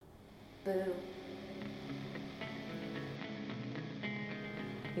Boo.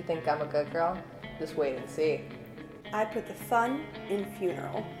 You think I'm a good girl? Just wait and see. I put the fun in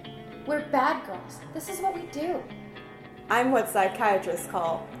funeral. We're bad girls. This is what we do. I'm what psychiatrists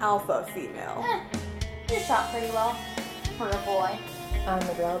call alpha female. You shot pretty well. For a boy. I'm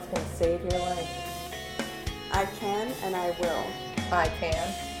the girl that's gonna save your life. I can and I will. I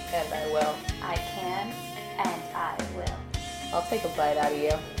can, and I will. I can, and I will. I'll take a bite out of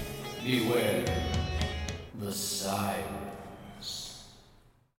you. Beware the sirens.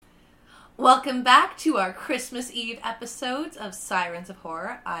 Welcome back to our Christmas Eve episodes of Sirens of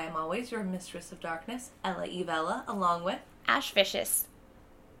Horror. I am always your Mistress of Darkness, Ella Evella, along with Ash Vicious.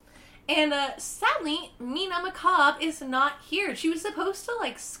 And sadly, Mina Macabre is not here. She was supposed to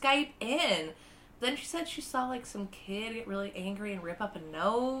Skype in. Then she said she saw some kid get really angry and rip up a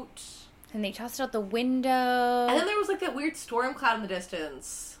note. And they tossed it out the window. And then there was that weird storm cloud in the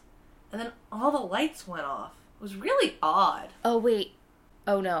distance. And then all the lights went off. It was really odd. Oh, wait.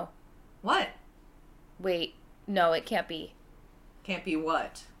 Oh, no. What? Wait. No, it can't be. Can't be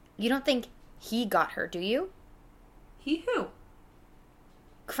what? You don't think he got her, do you? He who?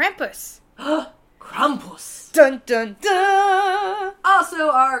 Krampus. Krampus. Dun, dun, dun. Also,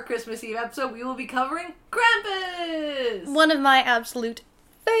 our Christmas Eve episode, we will be covering Krampus. One of my absolute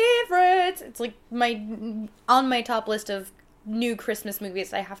favorites. It's on my top list of new Christmas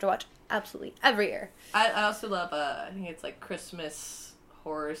movies I have to watch absolutely every year. I also love, I think it's Christmas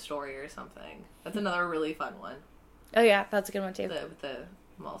Horror Story or something. That's another really fun one. Oh yeah, that's a good one too. With the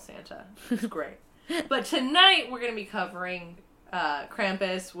mall Santa. It's great. But tonight we're going to be covering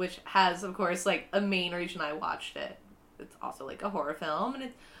Krampus, which has, of course, a main reason I watched it. It's also a horror film, and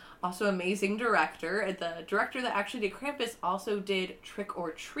it's also an amazing director. And the director that actually did Krampus also did Trick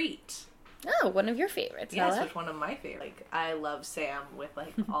or Treat. Oh, one of your favorites. Yes, Ella. which one of my favorites. I love Sam with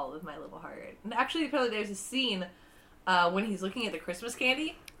all of my little heart. And actually, apparently there's a scene when he's looking at the Christmas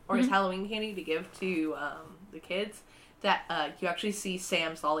candy or his Halloween candy to give to the kids that you actually see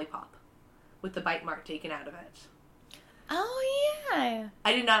Sam's lollipop with the bite mark taken out of it. Oh yeah.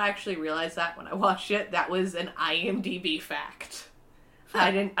 I did not actually realize that when I watched it. That was an IMDb fact.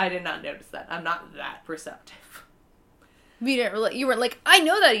 I did not notice that. I'm not that perceptive. You weren't like, I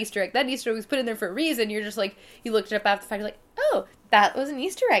know that Easter egg. That Easter egg was put in there for a reason. You're just you looked it up after the fact. You're like, oh, that was an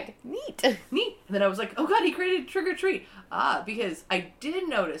Easter egg. Neat. Neat. And then I was like, oh god, he created Trick or Treat. Because I did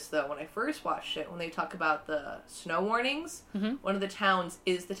notice, though, when I first watched it, when they talk about the snow warnings, one of the towns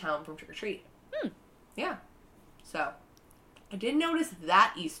is the town from Trick or Treat. Yeah. So, I did notice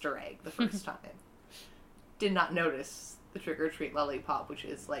that Easter egg the first time. Did not notice the Trick or Treat lollipop, which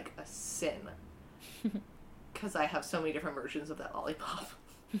is a sin. Because I have so many different versions of that lollipop.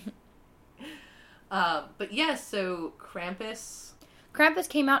 But yes, so Krampus. Krampus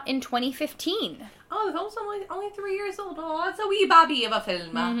came out in 2015. Oh, the film's only 3 years old. Oh, it's a wee baby of a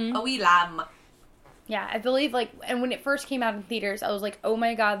film. A wee lamb. Yeah, I believe, and when it first came out in theaters, I was like, oh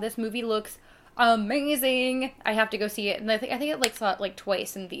my god, this movie looks amazing. I have to go see it. And I think it saw it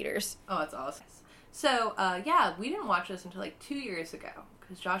twice in theaters. Oh, that's awesome. So, yeah, we didn't watch this until 2 years ago.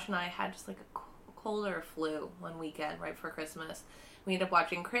 Because Josh and I had just a cold or flu one weekend right before Christmas. We ended up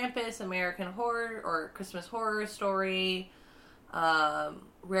watching Krampus, American Horror, or Christmas Horror Story,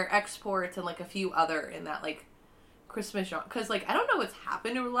 Rare Exports, and a few other in that Christmas genre. Because I don't know what's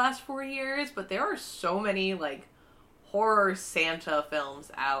happened over the last 4 years, but there are so many horror Santa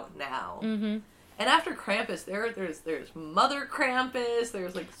films out now. Mm-hmm. And after Krampus, there's Mother Krampus.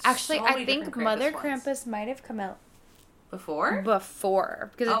 There's actually, so many I think different Mother ones. Krampus might have come out before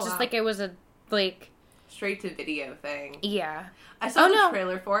because it's just it was a straight to video thing. Yeah, I saw the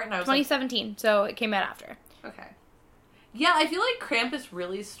trailer for it, and I was 2017, so it came out after. Okay. Yeah, I feel Krampus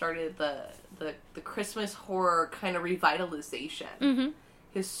really started the Christmas horror kind of revitalization. Mm-hmm.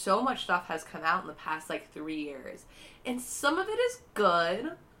 Because so much stuff has come out in the past 3 years. And some of it is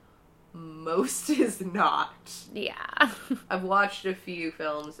good. Most is not. Yeah. I've watched a few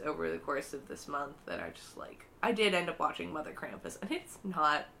films over the course of this month that are just I did end up watching Mother Krampus, and it's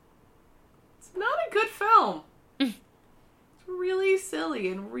not a good film. It's really silly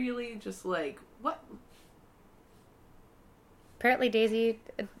and really just what? Apparently Daisy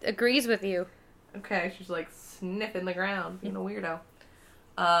agrees with you. Okay, she's sniffing the ground, being a weirdo.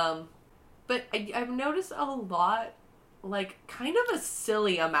 But I've noticed a lot, kind of a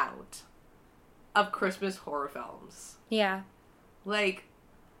silly amount of Christmas horror films. Yeah.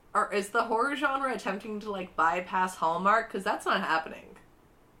 Is the horror genre attempting to, bypass Hallmark? Because that's not happening.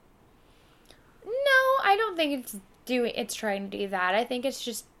 No, I don't think it's trying to do that. I think it's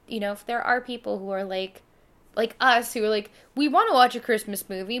just, if there are people who are like us who are like, we want to watch a Christmas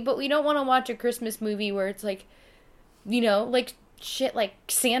movie, but we don't want to watch a Christmas movie where it's like, you know, like shit like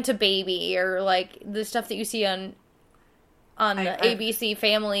Santa Baby or like the stuff that you see on the ABC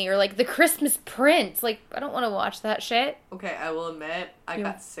Family or like the Christmas Prince. Like, I don't want to watch that shit. Okay, I will admit, I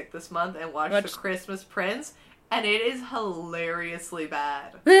got sick this month and watched The Christmas Prince, and it is hilariously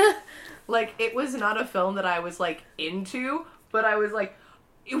bad. Like, it was not a film that I was, like, into, but I was like,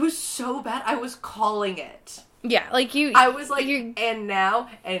 it was so bad, I was calling it. Yeah, like I was like, and now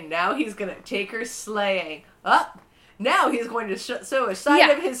he's gonna take her sleighing. Now he's going to show a side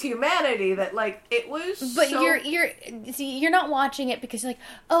of his humanity that, like, it was. But so... you're not watching it because you're like,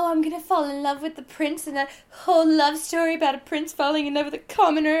 oh, I'm gonna fall in love with the prince and that whole love story about a prince falling in love with a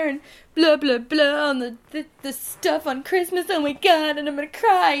commoner and blah blah blah on the stuff on Christmas. Oh my god, and I'm gonna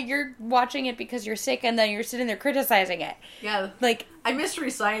cry. You're watching it because you're sick, and then you're sitting there criticizing it. Yeah, like I Mystery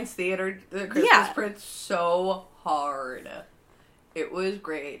Science Theater, the Christmas Prince, so hard. It was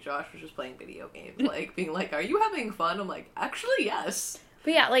great. Josh was just playing video games, like, being like, are you having fun? I'm like, actually, yes.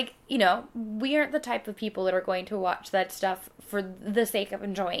 But yeah, like, you know, we aren't the type of people that are going to watch that stuff for the sake of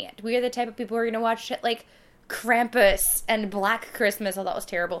enjoying it. We are the type of people who are going to watch shit like Krampus and Black Christmas. Oh, that was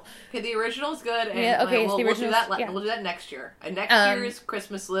terrible. Okay, the original's good, and we'll do that. We'll do that next year. And next year's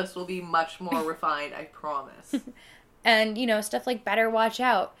Christmas list will be much more refined, I promise. And, you know, stuff like Better Watch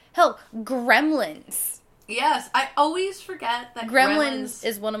Out. Hell, Gremlins. Yes, I always forget that Gremlins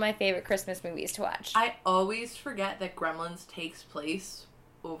is one of my favorite Christmas movies to watch. I always forget that Gremlins takes place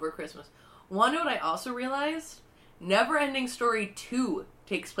over Christmas. One note I also realized, Neverending Story 2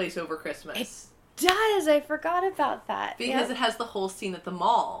 takes place over Christmas. It does! I forgot about that. Because it has the whole scene at the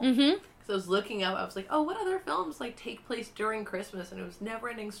mall. Mm-hmm. Because I was looking up, I was like, oh, what other films, like, take place during Christmas? And it was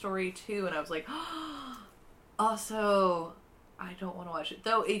Neverending Story 2, and I was like, oh, also, I don't want to watch it.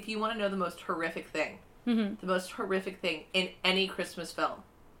 Though, if you want to know the most horrific thing, the most horrific thing in any Christmas film.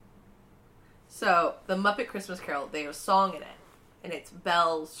 So, the Muppet Christmas Carol, they have a song in it. And it's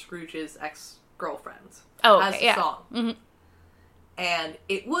Belle, Scrooge's ex-girlfriend. Oh, as okay, the song. Mm-hmm. And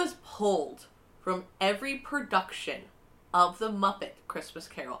it was pulled from every production of the Muppet Christmas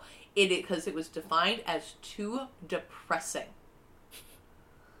Carol. Because it was defined as too depressing.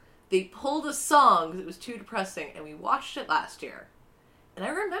 They pulled a song because it was too depressing, and we watched it last year. And I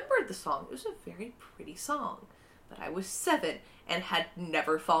remembered the song. It was a very pretty song. But I was 7 and had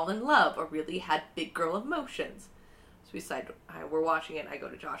never fallen in love or really had big girl emotions. So we decided, we're watching it, and I go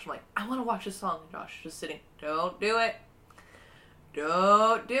to Josh. I'm like, I want to watch this song. And Josh is just sitting, don't do it.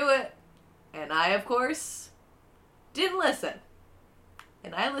 Don't do it. And I, of course, didn't listen.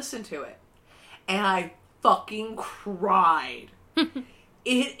 And I listened to it. And I fucking cried.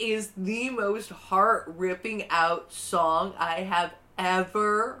 It is the most heart-ripping out song I have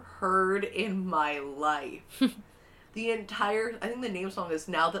ever heard in my life. I think the name song is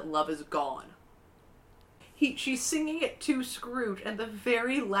Now That Love Is Gone. She's singing it to Scrooge, and the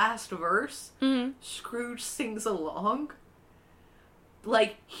very last verse, Scrooge sings along.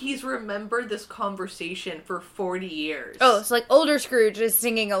 Like, he's remembered this conversation for 40 years. Oh, it's like older Scrooge is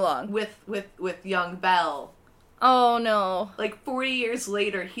singing along. With young Belle. Oh, no. Like, 40 years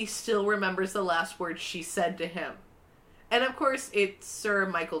later, he still remembers the last words she said to him. And, of course, it's Sir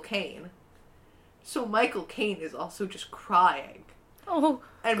Michael Caine. So Michael Caine is also just crying. Oh,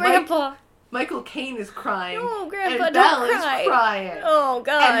 and Grandpa. Michael Caine is crying. Oh, Grandpa, and don't Belle cry. is crying. Oh,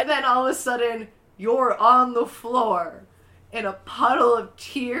 God. And then all of a sudden, you're on the floor in a puddle of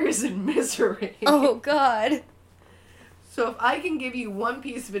tears and misery. Oh, God. So if I can give you one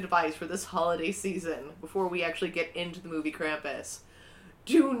piece of advice for this holiday season, before we actually get into the movie Krampus,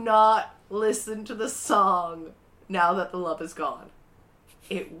 do not listen to the song Now That the Love Is Gone.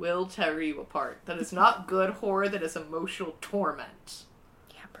 It will tear you apart. That is not good horror, that is emotional torment.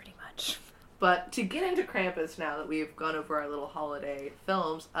 Yeah, pretty much. But to get into Krampus now that we've gone over our little holiday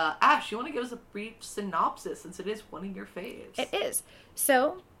films, Ash, you want to give us a brief synopsis since it is one of your faves? It is.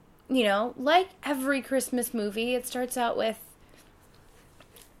 So, you know, like every Christmas movie, it starts out with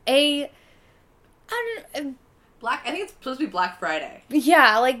I think it's supposed to be Black Friday.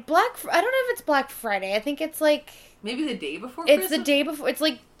 Yeah, like I don't know if it's Black Friday. I think it's like... Maybe the day before Christmas? It's the day before... It's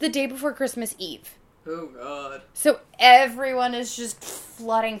like the day before Christmas Eve. Oh, God. So everyone is just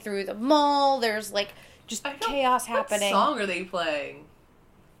flooding through the mall. There's, like, just chaos happening. What song are they playing?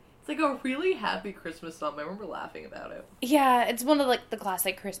 It's like a really happy Christmas song. I remember laughing about it. Yeah, it's one of, like, the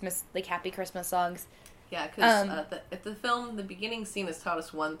classic Christmas, like, happy Christmas songs. Yeah, because at the film, the beginning scene has taught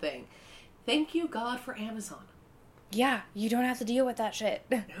us one thing. Thank you, God, for Amazon. Yeah, you don't have to deal with that shit.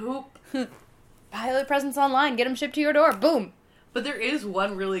 Nope. Buy the presents online, get them shipped to your door, boom. But there is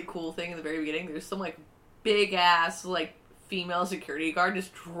one really cool thing in the very beginning. There's some, like, big ass, like, female security guard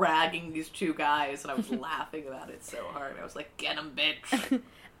just dragging these two guys, and I was laughing about it so hard. I was like, get him, bitch.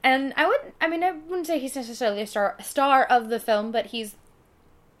 And I wouldn't say he's necessarily a star of the film, but he's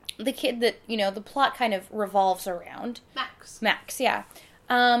the kid that, you know, the plot kind of revolves around. Max, yeah.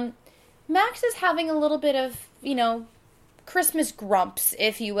 Max is having a little bit of, you know, Christmas grumps,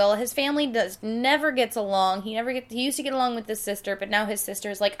 if you will. His family never gets along. He used to get along with his sister, but now his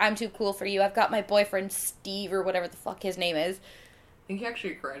sister's like, I'm too cool for you. I've got my boyfriend Steve, or whatever the fuck his name is. I think you're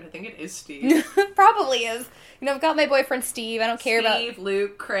actually correct. I think it is Steve. Probably is. You know, I've got my boyfriend Steve. I don't care about... Steve,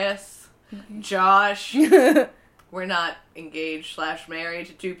 Luke, Chris, Josh. We're not engaged / married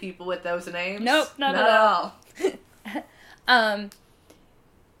to two people with those names. Nope, not at all.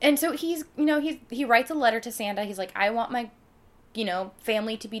 And so he's, you know, he writes a letter to Santa. He's like, I want my, you know,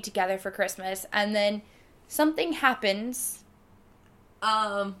 family to be together for Christmas. And then something happens.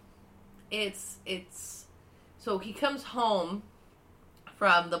 So he comes home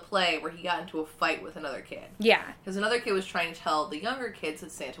from the play where he got into a fight with another kid. Yeah. Because another kid was trying to tell the younger kids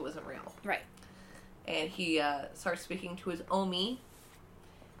that Santa wasn't real. Right. And he starts speaking to his Omi,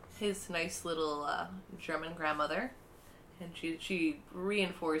 his nice little German grandmother. And she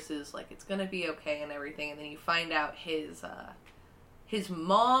reinforces, like, it's gonna be okay and everything. And then you find out his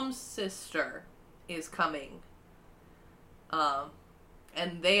mom's sister is coming.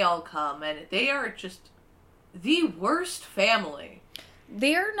 And they all come, and they are just the worst family.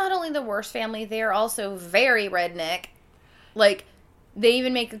 They're not only the worst family, they are also very redneck. Like, they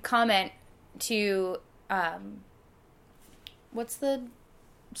even make a comment to, what's the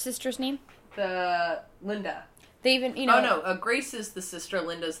sister's name? Linda. They even, you know... Oh, no, Grace is the sister,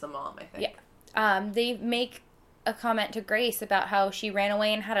 Linda's the mom, I think. Yeah. They make a comment to Grace about how she ran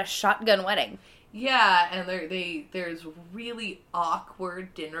away and had a shotgun wedding. Yeah, and there's really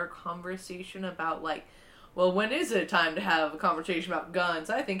awkward dinner conversation about, like, well, when is it time to have a conversation about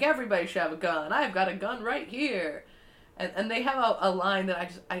guns? I think everybody should have a gun. I've got a gun right here. And they have a line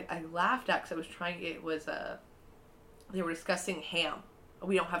that I laughed at because I was they were discussing ham.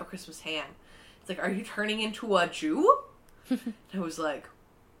 We don't have a Christmas ham. It's like, are you turning into a Jew? I was like,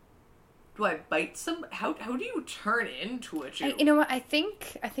 do I bite some? How do you turn into a Jew? You know what? I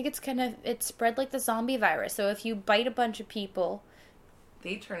think it's spread like the zombie virus. So if you bite a bunch of people,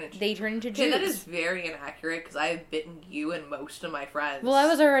 they turn into Jews. Okay, that is very inaccurate because I have bitten you and most of my friends. Well, I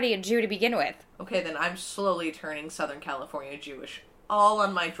was already a Jew to begin with. Okay, then I'm slowly turning Southern California Jewish, all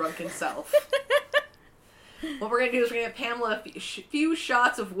on my drunken self. What we're gonna do is we're gonna get Pamela a few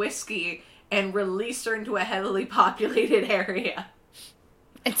shots of whiskey and release her into a heavily populated area.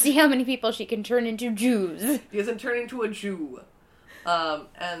 And see how many people she can turn into Jews. He doesn't turn into a Jew.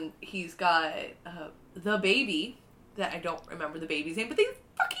 And he's got the baby, that I don't remember the baby's name, but they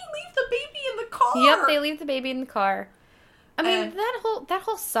fucking leave the baby in the car! Yep, they leave the baby in the car. I mean, that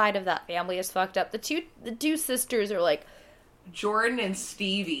whole side of that family is fucked up. The two sisters are like... Jordan and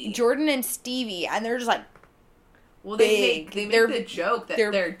Stevie, and they're just like... Well, they make the joke that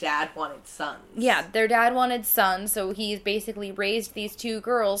their dad wanted sons. Yeah, their dad wanted sons, so he's basically raised these two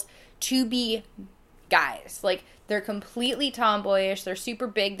girls to be guys. Like, they're completely tomboyish, they're super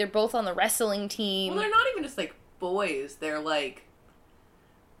big, they're both on the wrestling team. Well, they're not even just, like, boys, they're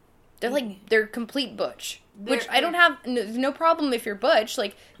complete butch. Which I don't have no problem if you're butch,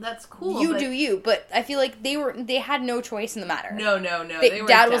 like... That's cool, You do you, but I feel like they had no choice in the matter. No.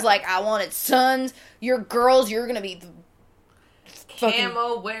 Dad was like, I wanted sons, you're girls, you're gonna be...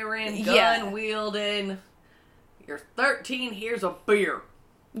 Camo wearing, gun wielding, you're 13, here's a beer.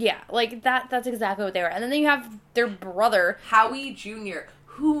 Yeah, like, that's exactly what they were. And then you have their brother... Howie Jr.,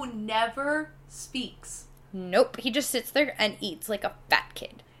 who never speaks. Nope, he just sits there and eats like a fat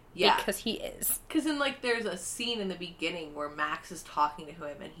kid. Yeah. Because he is. Because there's a scene in the beginning where Max is talking to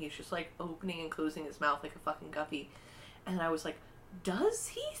him and he's just, like, opening and closing his mouth like a fucking guppy. And I was like, does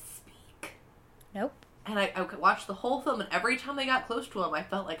he speak? Nope. And I watched the whole film, and every time they got close to him, I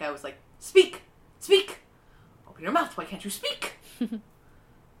felt like I was like, speak! Speak! Open your mouth, why can't you speak?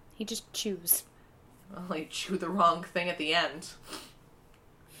 He just chews. Well, he chewed the wrong thing at the end.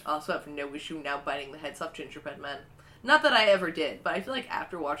 Also have no issue now biting the heads off gingerbread men. Not that I ever did, but I feel like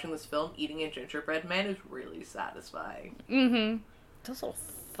after watching this film, eating a gingerbread man is really satisfying. Mm-hmm. Those little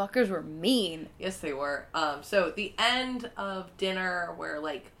fuckers were mean. Yes, they were. So the end of dinner where,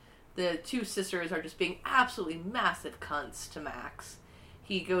 like, the two sisters are just being absolutely massive cunts to Max.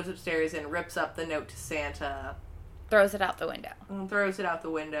 He goes upstairs and rips up the note to Santa. Throws it out the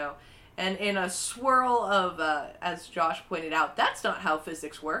window. And in a swirl of, as Josh pointed out, that's not how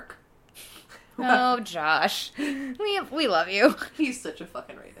physics work. Oh, Josh. We love you. He's such a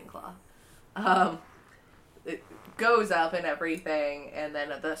fucking Ravenclaw. it goes up and everything, and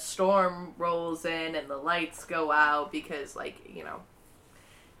then the storm rolls in and the lights go out because, like, you know,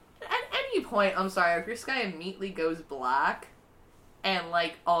 at any point, I'm sorry, if your sky immediately goes black and,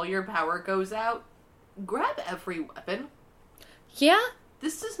 like, all your power goes out, grab every weapon. Yeah?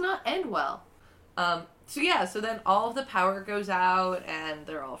 This does not end well. So then all of the power goes out, and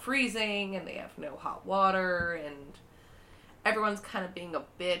they're all freezing, and they have no hot water, and everyone's kind of being a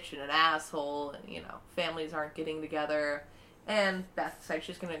bitch and an asshole, and, you know, families aren't getting together, and Beth decides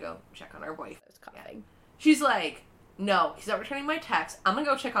she's gonna go check on her boyfriend. She's like, no, he's not returning my text. I'm gonna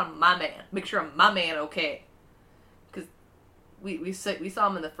go check on my man, make sure my man okay. Because we saw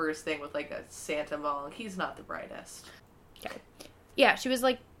him in the first thing with, like, a Santa ball, and he's not the brightest. Okay. Yeah, she was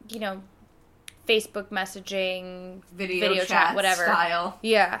like, you know, Facebook messaging, Video chat whatever. style.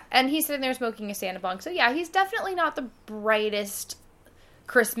 Yeah, and he's sitting there smoking a Santa bong. So yeah, he's definitely not the brightest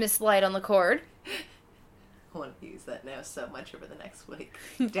Christmas light on the cord. I want to use that now so much over the next week.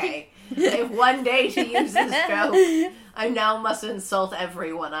 Day. I have one day to use this joke. I now must insult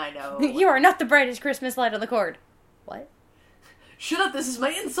everyone I know. You are not the brightest Christmas light on the cord. What? Shut up, this is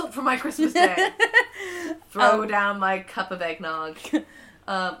my insult for my Christmas day. Throw down my cup of eggnog.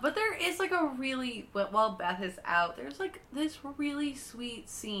 But there is, like, a really, while Beth is out, there's, like, this really sweet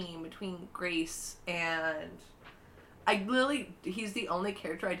scene between Grace and, he's the only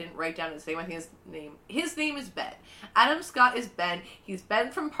character I didn't write down his name. I think his name is Ben. Adam Scott is Ben. He's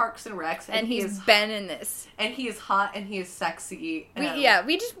Ben from Parks and Recs. And he's Ben in this. And he is hot and he is sexy.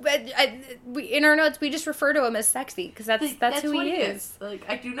 We in our notes, we just refer to him as sexy, because that's who he is. Like,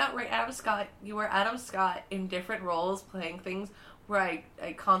 I do not write Adam Scott. You are Adam Scott in different roles, playing things where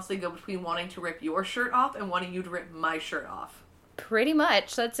I constantly go between wanting to rip your shirt off and wanting you to rip my shirt off. Pretty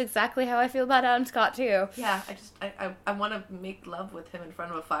much. That's exactly how I feel about Adam Scott, too. Yeah, I want to make love with him in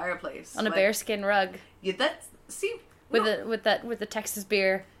front of a fireplace. On a bearskin rug. Yeah, With the Texas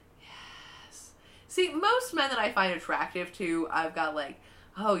beer. Yes. See, most men that I find attractive to, I've got, like,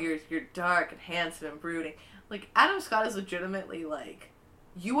 oh, you're dark and handsome and brooding. Like, Adam Scott is legitimately, like,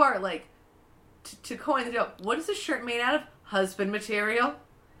 you are, like, to coin the joke, what is this shirt made out of? Husband material.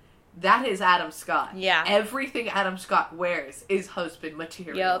 That is Adam Scott. Yeah. Everything Adam Scott wears is husband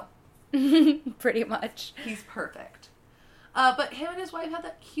material. Yep. Pretty much. He's perfect. But him and his wife had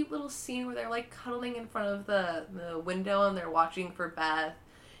that cute little scene where they're, like, cuddling in front of the window and they're watching for Beth.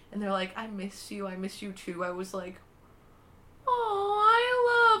 And they're like, I miss you too. I was like, oh,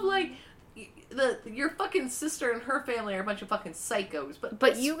 I love, like, your fucking sister and her family are a bunch of fucking psychos,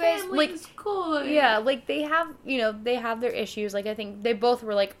 but you guys, like, good. Yeah, like, they have their issues. Like, I think they both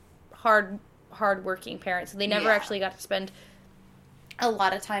were, like, hard working parents, so they never actually got to spend a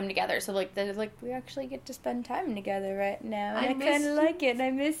lot of time together. So, like, they're like, we actually get to spend time together right now, and I kind of like it, and I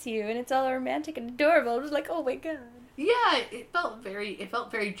miss you, and it's all romantic and adorable. I was like, oh my god. Yeah, it felt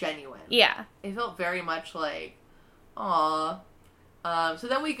very genuine. Yeah. It felt very much like, aw. So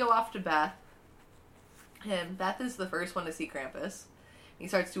then we go off to Beth. And Beth is the first one to see Krampus. He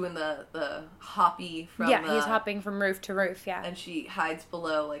starts doing the hoppy from he's hopping from roof to roof, yeah. And she hides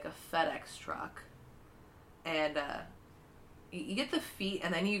below, like, a FedEx truck. And you get the feet,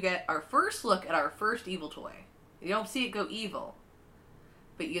 and then you get our first look at our first evil toy. You don't see it go evil,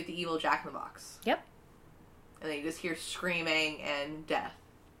 but you get the evil Jack-in-the-Box. Yep. And then you just hear screaming and death.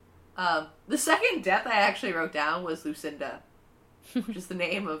 The second death I actually wrote down was Lucinda, which is the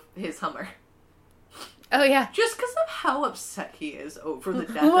name of his Hummer. Oh, yeah. Just because of how upset he is over the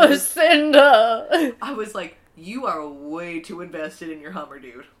death Lucinda! I was like, you are way too invested in your Hummer,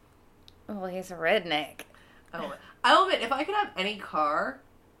 dude. Well, he's a redneck. I'll admit, if I could have any car,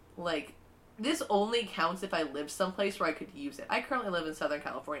 like, this only counts if I live someplace where I could use it. I currently live in Southern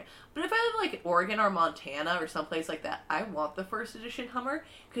California. But if I live, like, Oregon or Montana or someplace like that, I want the first edition Hummer,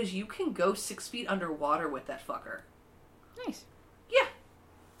 because you can go 6 feet underwater with that fucker. Nice. Yeah.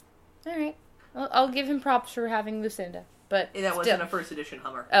 Alright. Well, I'll give him props for having Lucinda, but that wasn't a first edition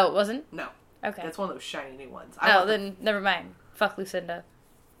Hummer. Oh, it wasn't? No. Okay. That's one of those shiny new ones. Then never mind. Fuck Lucinda.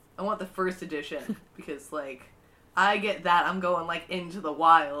 I want the first edition, because, like, I get that. I'm going, like, into the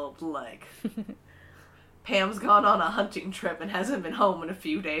wild, like, Pam's gone on a hunting trip and hasn't been home in a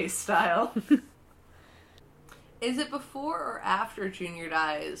few days style. Is it before or after Junior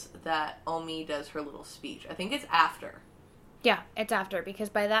dies that Omi does her little speech? I think it's after. Yeah, it's after, because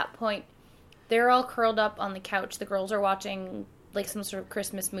by that point, they're all curled up on the couch. The girls are watching, like, some sort of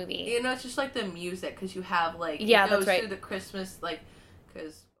Christmas movie. You know, it's just, like, the music, because you have, like, yeah, it goes that's right. through the Christmas, like,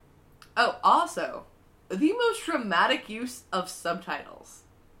 because... Oh, also, the most dramatic use of subtitles.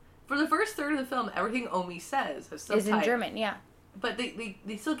 For the first third of the film, everything Omi says has subtitles. Is in German, yeah. But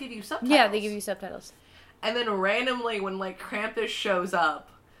they still give you subtitles. Yeah, they give you subtitles. And then randomly, when, like, Krampus shows up,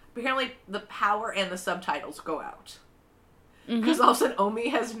 apparently the power and the subtitles go out. Because all of a sudden, Omi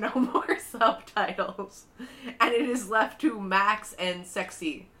has no more subtitles. And it is left to Max and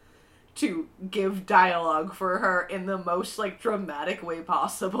Sexy to give dialogue for her in the most, like, dramatic way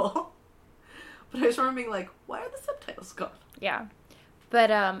possible. But I just remember being like, why are the subtitles gone? Yeah.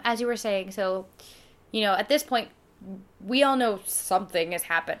 But as you were saying, so, you know, at this point, we all know something is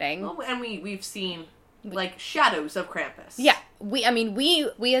happening. Well, and we've seen, like, shadows of Krampus. Yeah. We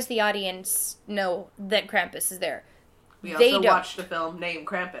as the audience know that Krampus is there. We They also don't. watched a film named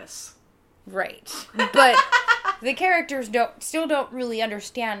Krampus. Right. But the characters still don't really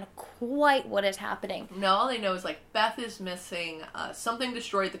understand quite what is happening. No, all they know is, like, Beth is missing, something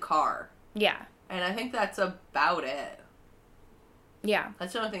destroyed the car. Yeah. And I think that's about it. Yeah.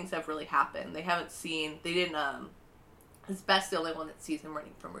 That's the only things that have really happened. They didn't, it's Beth's the only one that sees him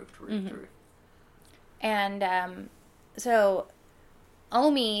running from roof to roof to roof. And, so,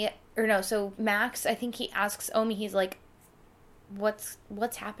 so Max, I think he asks Omi, he's like, what's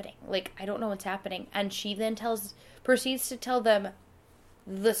happening? Like, I don't know what's happening. And she then proceeds to tell them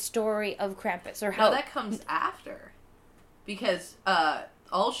the story of Krampus, or how... No, that comes after. Because,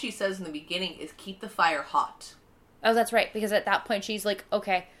 all she says in the beginning is keep the fire hot. Oh, that's right, because at that point she's like,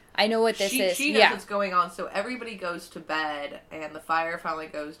 okay, I know what this is. She knows what's going on, so everybody goes to bed, and the fire finally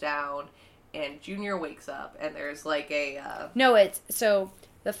goes down, and Junior wakes up, and there's like a... No, so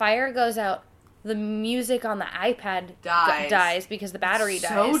the fire goes out, the music on the iPad dies because the battery dies.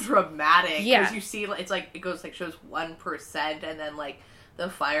 So dramatic. Yeah. Because you see, it's like, it goes, like, shows 1%, and then, like, the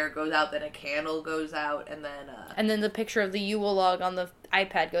fire goes out, then a candle goes out, and then... And then the picture of the Yule log on the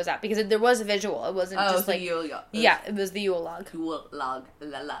iPad goes out, because there was a visual. It wasn't just like... Yule log. Yeah, it was the Yule log. Yule log,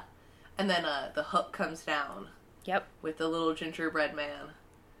 la la. And then the hook comes down. Yep. With the little gingerbread man.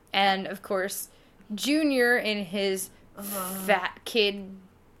 And, of course, Junior in his fat kid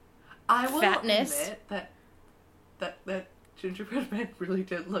I will fatness. admit that gingerbread man really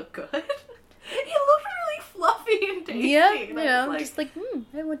did look good. He looked really fluffy and tasty. Yeah, and you I know, was just like,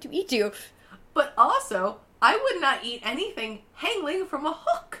 I want to eat you. But also, I would not eat anything hanging from a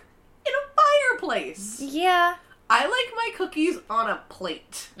hook in a fireplace. Yeah. I like my cookies on a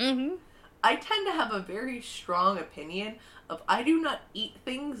plate. Mm-hmm. I tend to have a very strong opinion of I do not eat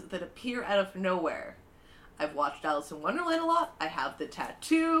things that appear out of nowhere. I've watched Alice in Wonderland a lot. I have the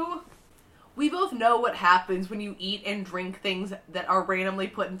tattoo. We both know what happens when you eat and drink things that are randomly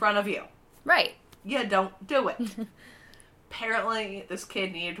put in front of you. Right. Yeah, don't do it. Apparently, this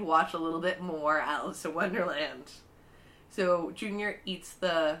kid needed to watch a little bit more Alice in Wonderland. So, Junior eats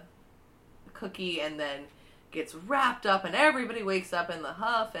the cookie and then gets wrapped up, and everybody wakes up in the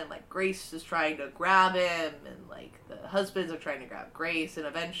huff, and, like, Grace is trying to grab him, and, like, the husbands are trying to grab Grace, and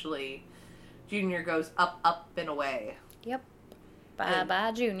eventually Junior goes up, up, and away. Yep.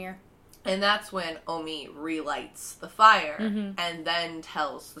 Bye-bye, Junior. And that's when Omi relights the fire and then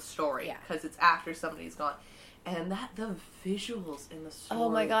tells the story. Yeah. Because it's after somebody's gone. And the visuals in the story. Oh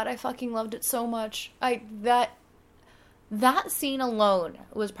my god, I fucking loved it so much. That scene alone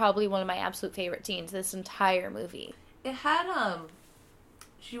was probably one of my absolute favorite scenes this entire movie. It had,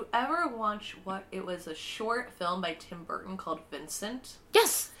 did you ever watch it was a short film by Tim Burton called Vincent?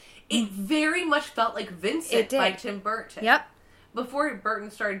 Yes! It very much felt like Vincent by Tim Burton. Yep. Before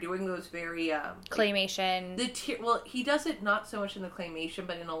Burton started doing those very, claymation. He does it not so much in the claymation,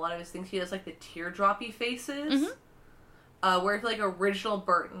 but in a lot of his things, he does, like, the teardroppy faces. Where, like, original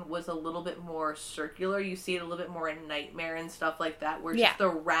Burton was a little bit more circular. You see it a little bit more in Nightmare and stuff like that, where it's just the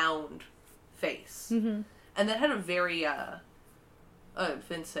round face. And that had a very,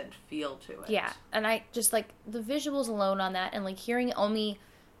 Vincent feel to it. Yeah, and I just, like, the visuals alone on that, and, like, hearing Omi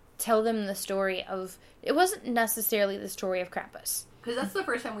tell them the story of... It wasn't necessarily the story of Krampus. Because that's the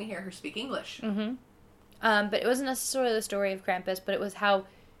first time we hear her speak English. But it wasn't necessarily the story of Krampus, but it was how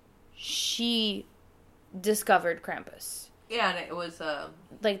she discovered Krampus. Yeah, and it was,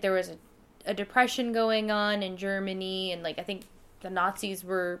 Like, there was a depression going on in Germany, and, like, I think the Nazis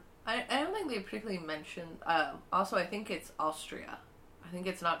were... I don't think they particularly mentioned... also, I think it's Austria. I think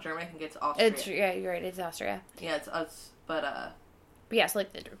it's not Germany, I think it's Austria. Yeah, you're right, it's Austria. Yeah, it's us, but yeah, so,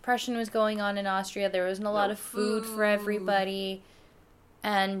 like, the depression was going on in Austria. There wasn't a lot of food for everybody.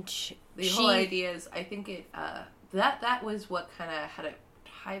 And the whole idea is, I think it, that was what kind of had it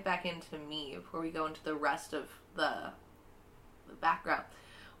tie back into me before we go into the rest of the background.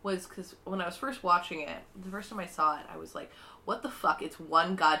 Was because when I was first watching it, the first time I saw it, I was like, what the fuck? It's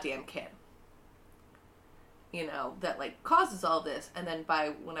one goddamn kid. You know, that, like, causes all this. And then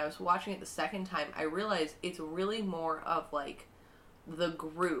when I was watching it the second time, I realized it's really more of, like, the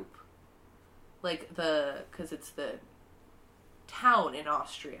group like because it's the town in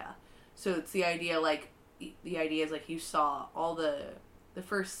Austria. So it's the idea is like you saw all the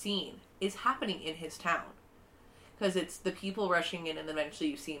first scene is happening in his town. Because it's the people rushing in, and then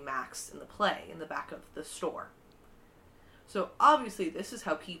eventually you see Max in the play in the back of the store. So obviously this is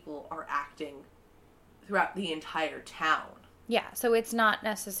how people are acting throughout the entire town. Yeah, so it's not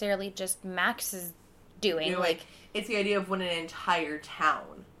necessarily just Max's doing. Like, it's the idea of when an entire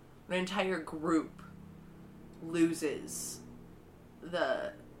town, an entire group loses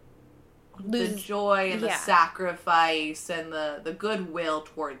the joy and the sacrifice and the goodwill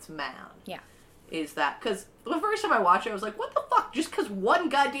towards man. Yeah. Is that, because the first time I watched it, I was like, what the fuck? Just because one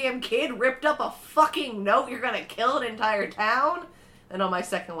goddamn kid ripped up a fucking note, you're gonna kill an entire town? And on my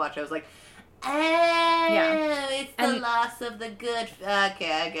second watch, I was like, it's the loss of the good.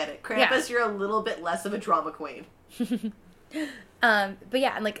 Okay, I get it. Krampus, you're a little bit less of a drama queen. But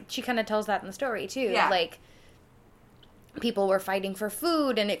yeah, and like she kind of tells that in the story too. Yeah. Like people were fighting for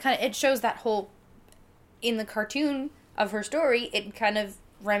food, and it shows that whole in the cartoon of her story. It kind of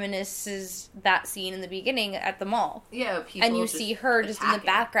reminisces that scene in the beginning at the mall. Yeah, people and you see her just in the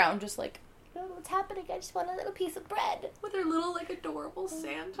background, just like, I don't know what's happening. I just want a little piece of bread. With her little, like, adorable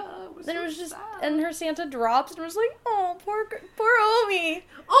Santa. Then it was so just, sad. and her Santa drops, and was like, oh, poor Omi.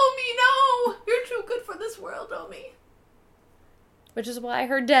 Omi, no! You're too good for this world, Omi. Which is why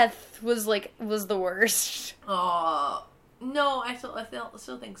her death was the worst. Aw. No, I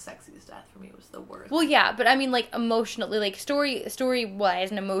still think Sexy's death for me was the worst. Well, yeah, but I mean, like, emotionally, like,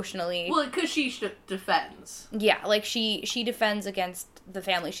 story-wise and emotionally. Well, because she defends. Yeah, like, she defends against the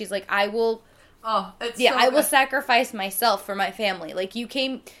family. She's like, I will... Oh, it's yeah, so I will good. sacrifice myself for my family. Like,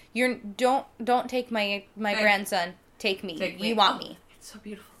 don't take my grandson. Take me. You want me. It's so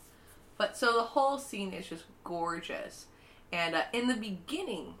beautiful. But, so the whole scene is just gorgeous. And in the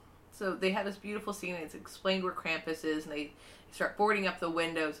beginning... So they have this beautiful scene, and it's explained where Krampus is, and they start boarding up the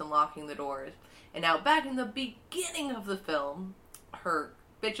windows and locking the doors. And now, back in the beginning of the film, her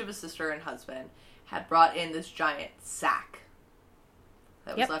bitch of a sister and husband had brought in this giant sack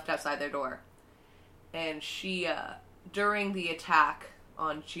that was left outside their door. And she, during the attack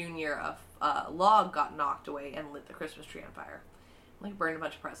on Junior, a log got knocked away and lit the Christmas tree on fire. Like, burned a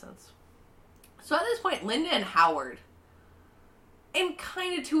bunch of presents. So at this point, Linda and Howard... and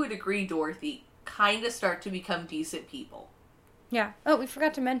kind of to a degree, Dorothy, kind of start to become decent people. Yeah. Oh, we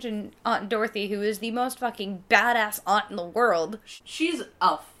forgot to mention Aunt Dorothy, who is the most fucking badass aunt in the world. She's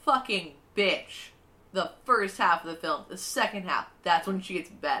a fucking bitch. The first half of the film. The second half, that's when she gets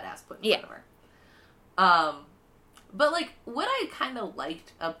badass put in front of her. But, like, what I kind of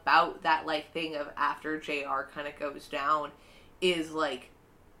liked about that, like, thing of after JR kind of goes down is, like,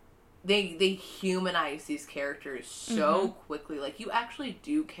 They humanize these characters so quickly. Like, you actually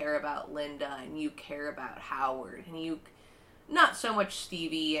do care about Linda, and you care about Howard, and you... Not so much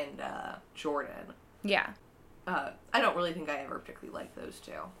Stevie and Jordan. Yeah. I don't really think I ever particularly liked those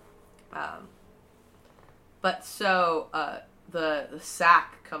two. But so, the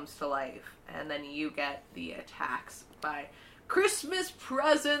sack comes to life, and then you get the attacks by Christmas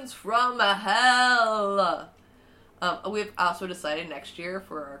presents from hell! We've also decided next year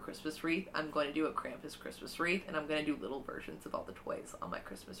for our Christmas wreath, I'm going to do a Krampus Christmas wreath, and I'm going to do little versions of all the toys on my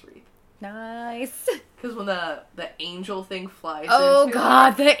Christmas wreath. Nice. Because when the angel thing flies Oh, into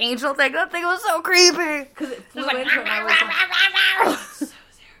God, the angel thing. That thing was so creepy. Because it flew into and I was like, so scary.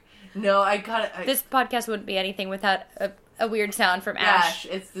 No, I got it. This podcast wouldn't be anything without a weird sound from Ash.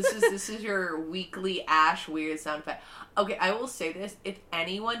 This is your weekly Ash weird sound effect. Okay, I will say this. If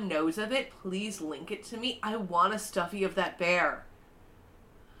anyone knows of it, please link it to me. I want a stuffy of that bear.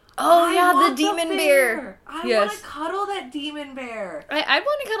 Oh, I yeah, want the demon bear. I want to cuddle that demon bear. I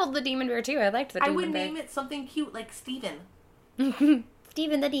want to cuddle the demon bear, too. I liked the demon bear. I would name it something cute like Steven.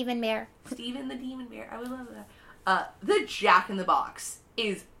 Steven the demon bear. Steven the demon bear. I would love that. The Jack in the Box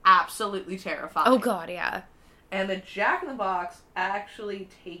is absolutely terrifying. Oh, God, yeah. And the Jack in the Box actually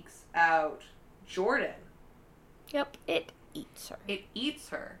takes out Jordan. Yep, it eats her. It eats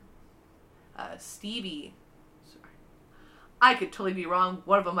her. Stevie. Sorry. I could totally be wrong.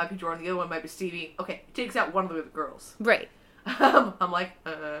 One of them might be Jordan, the other one might be Stevie. Okay, it takes out one of the girls. Right. I'm like,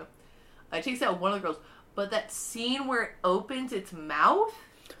 it takes out one of the girls. But that scene where it opens its mouth?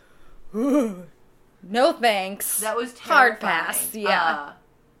 No thanks. That was terrifying. Hard pass, yeah.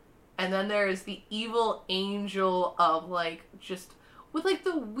 And then there's the evil angel of, like, just... with, like,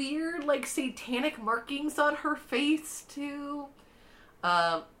 the weird, like, satanic markings on her face, too.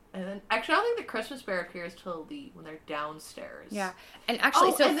 And then... Actually, I don't think the Christmas bear appears till when they're downstairs. Yeah. And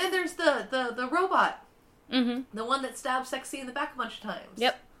actually, and then there's the robot. Mm-hmm. The one that stabs Sexy in the back a bunch of times.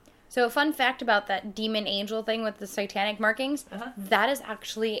 Yep. So, fun fact about that demon angel thing with the satanic markings, Uh-huh. that is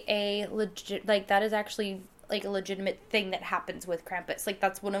actually a legitimate thing that happens with Krampus. Like,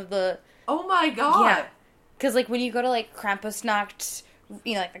 that's one of the... Oh my god! Yeah. Because, like, when you go to, like, Krampusnacht,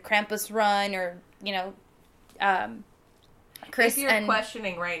 you know, like, the Krampus Run, or, you know, Chris If you're and...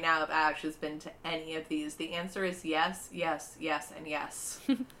 questioning right now if Ash has been to any of these, the answer is yes, yes, yes, and yes.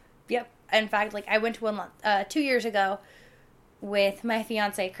 Yep. In fact, like, I went to one 2 years ago with my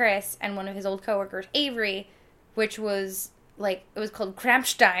fiance Chris and one of his old coworkers Avery, which was like, it was called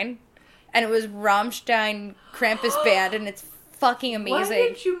Krampstein, and it was Rammstein Krampus band, and it's fucking amazing. Why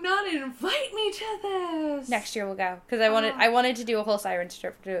did you not invite me to this? Next year we'll go, because I wanted to do a whole Sirens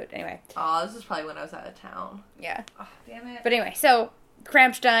trip to do it anyway. Oh, this is probably when I was out of town. Yeah. Oh, damn it. But anyway, so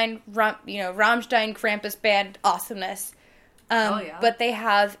Krampstein, Rammstein Krampus band awesomeness. Yeah. But they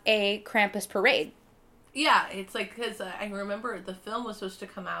have a Krampus parade. Yeah, it's like, because I remember the film was supposed to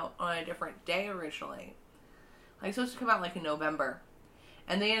come out on a different day originally. Like, it was supposed to come out, like, in November.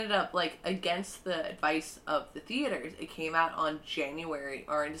 And they ended up, like, against the advice of the theaters, it came out on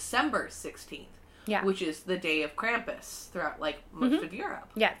December 16th. Yeah. Which is the day of Krampus throughout, like, most of Europe.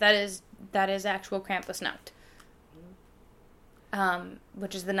 Yeah, that is actual Krampusnacht.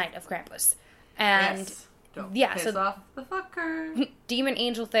 Which is the night of Krampus. And Yes. Don't yeah, piss so- off the fucker. Demon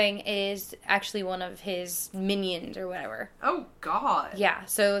Angel thing is actually one of his minions or whatever. Oh, God. Yeah,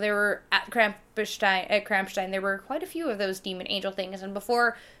 so there were at Krampstein, there were quite a few of those Demon Angel things, and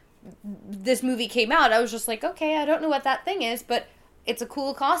before this movie came out, I was just like, okay, I don't know what that thing is, but it's a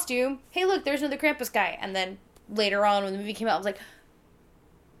cool costume. Hey, look, there's another Krampus guy. And then later on, when the movie came out, I was like,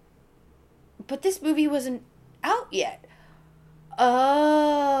 but this movie wasn't out yet.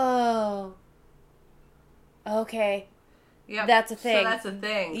 Oh. Okay. Yep. That's a thing. So that's a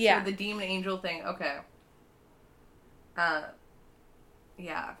thing. Yeah. So the demon angel thing. Okay.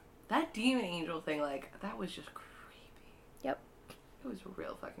 Yeah. That demon angel thing, like, that was just creepy. Yep. It was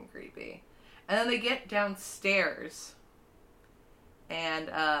real fucking creepy. And then they get downstairs.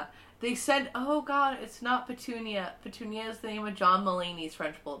 And, they said, oh god, it's not Petunia. Petunia is the name of John Mulaney's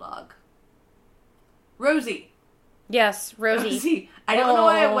French Bulldog. Rosie. Yes, Rosie. I don't know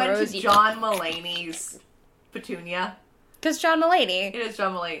why I went Rosie. to John Mulaney's Petunia. Because John Mulaney. It is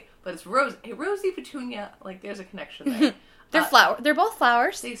John Mulaney, but it's Rosie. Hey, Rosie, Petunia, like, there's a connection there. They're both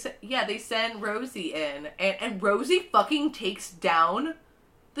flowers. They send Rosie in, and Rosie fucking takes down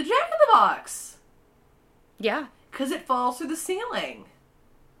the Jack-in-the-Box. Yeah. Because it falls through the ceiling.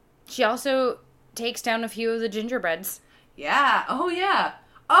 She also takes down a few of the gingerbreads. Yeah. Oh, yeah.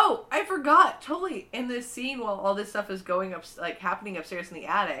 Oh, I forgot. Totally. In this scene, while all this stuff is going up, like, happening upstairs in the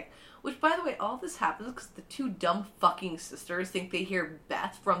attic, which, by the way, all this happens because the two dumb fucking sisters think they hear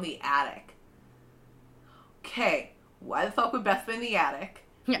Beth from the attic. Okay. Why the fuck would Beth be in the attic?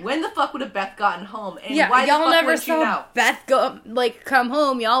 Yeah. When the fuck would have Beth gotten home? And Yeah, why the y'all fuck never wouldn't saw you know? Beth come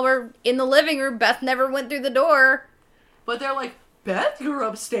home. Y'all were in the living room. Beth never went through the door. But they're like, Beth, you're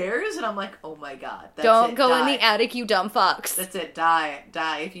upstairs? And I'm like, oh my god. That's Don't it, go in die. the attic, you dumb fucks. That's it, die.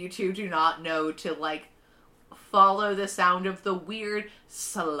 If you two do not know to, like, follow the sound of the weird,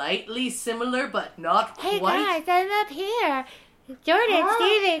 slightly similar, but not quite. I'm up here. Jordan,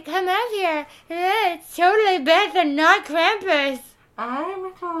 Steven, come up here. It's totally Beth and not Krampus.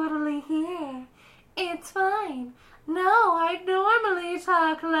 I'm totally here. It's fine. No, I normally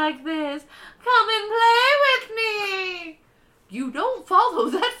talk like this. Come and play with me. You don't follow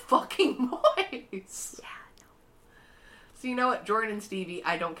that fucking voice. Yeah, no. So you know what, Jordan and Stevie,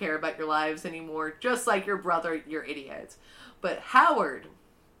 I don't care about your lives anymore. Just like your brother, you're idiots. But Howard,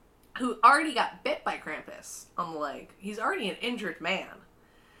 who already got bit by Krampus on the leg, he's already an injured man.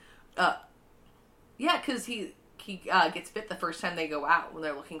 Yeah, because he gets bit the first time they go out when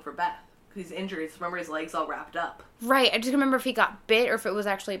they're looking for Beth. He's injured. Remember, his leg's all wrapped up. Right, I just remember if he got bit or if it was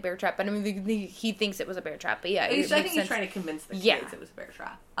actually a bear trap. But I mean, he thinks it was a bear trap. But yeah, I think he's trying to convince the kids Yeah. it was a bear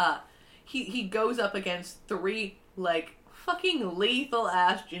trap. He goes up against 3, like, fucking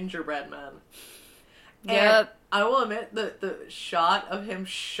lethal-ass gingerbread men. And Yep. I will admit, the shot of him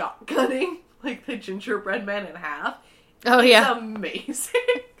shotgunning, like, the gingerbread man in half Oh, is yeah. amazing.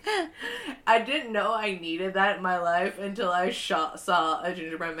 I didn't know I needed that in my life until I saw a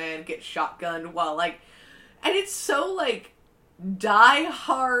gingerbread man get shotgunned while, like... And it's so, like,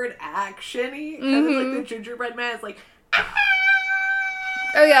 die-hard action-y. Because, like, the gingerbread man is like...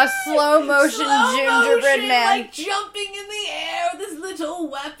 Oh, yeah, slow motion Slow gingerbread motion, man. like, jumping in the air with this little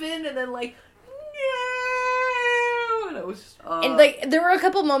weapon, and then, like... No! and it was just, And, like, there were a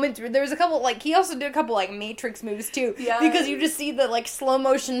couple moments where there was a couple, like, he also did a couple, like, Matrix moves, too. Yeah. Because you just see the, like, slow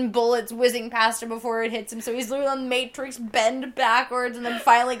motion bullets whizzing past him before it hits him. So he's literally on Matrix, bend backwards, and then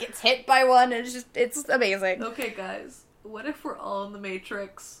finally gets hit by one. And it's amazing. Okay, guys, what if we're all in the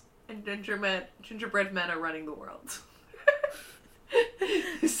Matrix and gingerbread men are running the world?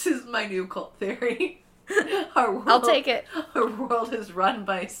 This is my new cult theory. Our world, I'll take it. Our world is run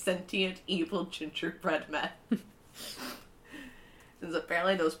by sentient, evil gingerbread men. Since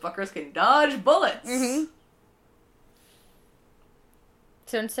apparently those fuckers can dodge bullets. Mm-hmm.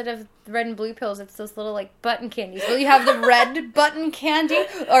 So instead of the red and blue pills, it's those little, like, button candies. Will you have the red button candy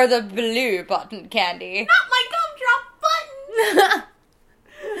or the blue button candy? Not my gumdrop button!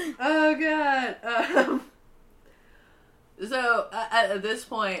 Oh, God. So, at this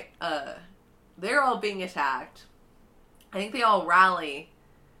point, they're all being attacked. I think they all rally.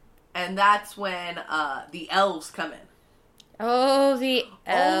 And that's when the elves come in. Oh, the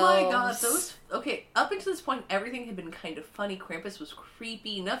elves. Oh my god, those... Okay, up until this point, everything had been kind of funny. Krampus was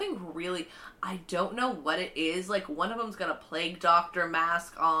creepy. Nothing really... I don't know what it is. Like, one of them's got a plague doctor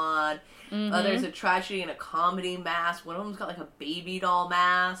mask on. Mm-hmm. There's a tragedy and a comedy mask. One of them's got, like, a baby doll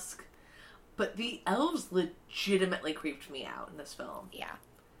mask. But the elves legitimately creeped me out in this film. Yeah.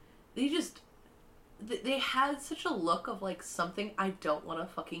 They just... They had such a look of, like, something I don't want to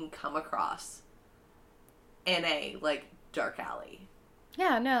fucking come across in a, like, dark alley.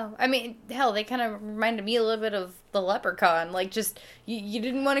 Yeah, no. I mean, hell, they kind of reminded me a little bit of the Leprechaun. Like, just, you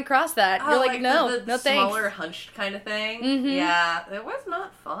didn't want to cross that. You're like, no, the no thanks. smaller, hunched kind of thing. Mm-hmm. Yeah, it was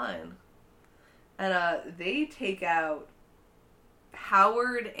not fun. And they take out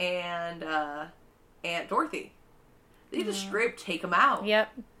Howard and Aunt Dorothy. They just straight take them out. Yep.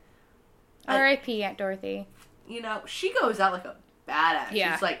 R.I.P. Aunt Dorothy. You know, she goes out like a badass.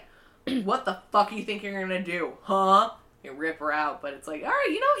 Yeah. She's like, what the fuck you think you're gonna do? Huh? You rip her out, but it's like, alright,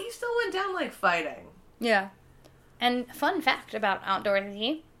 you know, you still went down like fighting. Yeah. And fun fact about Aunt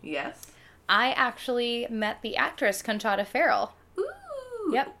Dorothy. Yes. I actually met the actress Conchata Ferrell.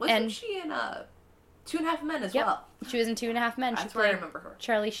 Ooh. Yep, Wasn't and- she in Two and a Half Men as Yep. well? She was in 2.5 Men. That's She where I played remember her.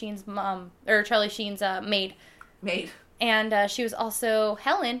 Charlie Sheen's mom, or Charlie Sheen's maid. Maid. And she was also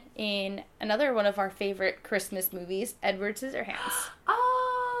Helen in another one of our favorite Christmas movies, Edward Scissorhands.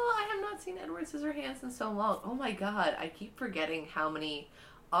 Oh, I have not seen Edward Scissorhands in so long. Oh my god, I keep forgetting how many.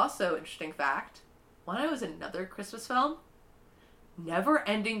 Also, interesting fact, when I was another Christmas film, Never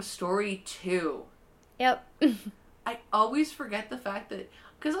Ending Story 2. Yep. I always forget the fact that,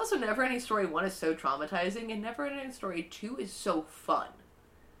 because also Never Ending Story 1 is so traumatizing, and Never Ending Story 2 is so fun.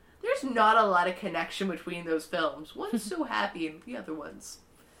 There's not a lot of connection between those films. One's so happy, and the other one's...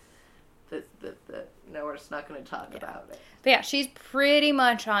 No, we're just not going to talk about it. But yeah, she's pretty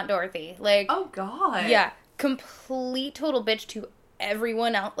much Aunt Dorothy. Like, Oh, God. yeah, complete total bitch to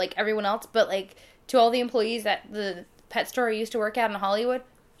everyone else, but like to all the employees at the pet store I used to work at in Hollywood.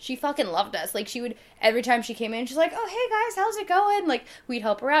 She fucking loved us. Like, she would, every time she came in, she's like, oh, hey guys, how's it going? Like, we'd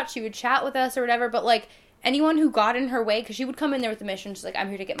help her out. She would chat with us or whatever, but like, anyone who got in her way, because she would come in there with a mission. She's like, I'm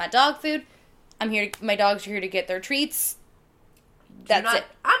here to get my dog food. My dogs are here to get their treats. That's it.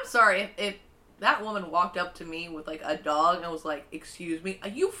 I'm sorry, if that woman walked up to me with, like, a dog and was like, excuse me,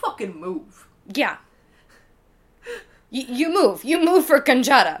 you fucking move. Yeah. You move. You move for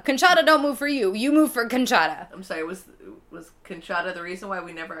Conchata. Conchata don't move for you. You move for Conchata. I'm sorry, was Conchata the reason why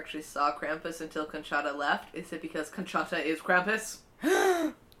we never actually saw Krampus until Conchata left? Is it because Conchata is Krampus?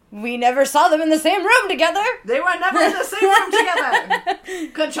 We never saw them in the same room together. They were never in the same room together.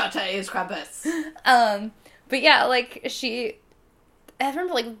 Conchata is Krampus. But yeah, like, I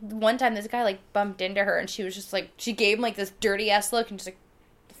remember, like, one time this guy, like, bumped into her, and she was just, like, she gave him, like, this dirty-ass look, and she's like,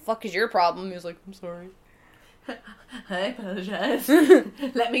 the fuck is your problem? He was like, I'm sorry. I apologize.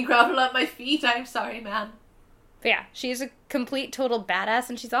 Let me grovel up my feet. I'm sorry, ma'am. But yeah, she's a complete, total badass,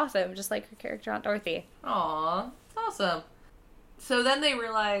 and she's awesome, just like her character Aunt Dorothy. Aw, it's awesome. So then they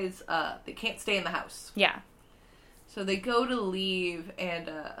realize they can't stay in the house. Yeah. So they go to leave, and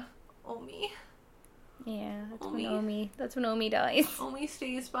Omi Yeah, Omi. that's when Omi dies. Omi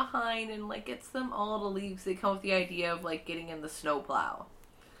stays behind and, like, gets them all to leave. So they come with the idea of, like, getting in the snowplow.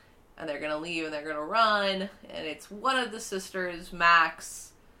 And they're gonna leave and they're gonna run. And it's one of the sisters,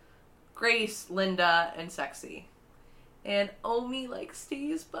 Max, Grace, Linda, and Sexy. And Omi, like,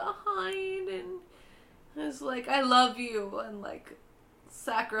 stays behind and is like, I love you. And, like,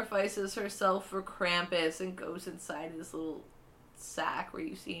 sacrifices herself for Krampus and goes inside his little sack where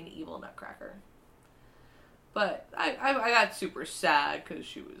you see an evil nutcracker. But I got super sad because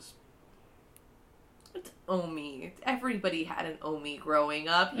she was... It's Omi. Everybody had an Omi growing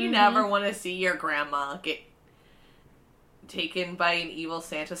up. You never want to see your grandma get taken by an evil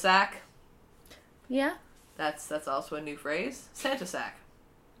Santa sack. Yeah. That's also a new phrase. Santa sack.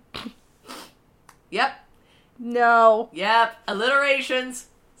 Yep. No. Yep. Alliterations.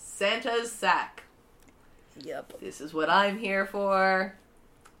 Santa's sack. Yep. This is what I'm here for.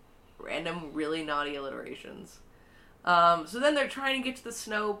 Random, really naughty alliterations. So then they're trying to get to the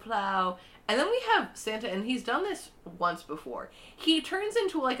snow plow. And then we have Santa, and he's done this once before. He turns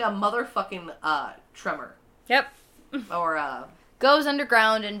into like a motherfucking tremor. Yep. Or Goes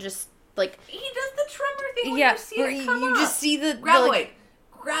underground and just like he does the tremor thing when yeah, you see where it come you up. just see the Graboid. like,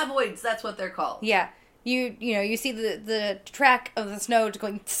 Graboids, that's what they're called. yeah. You know you see the track of the snow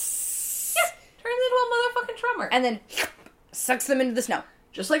going Yeah, turns into a motherfucking tremor. and then sucks them into the snow.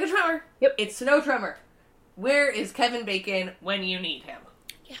 Just like a tremor. Yep. It's snow tremor. Where is Kevin Bacon when you need him?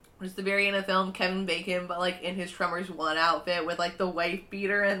 Yeah. It's the very end of the film, Kevin Bacon, but like in his Tremors 1 outfit with like the wife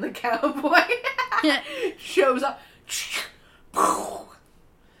beater and the cowboy shows up.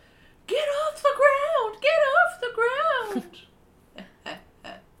 Get off the ground! Get off the ground!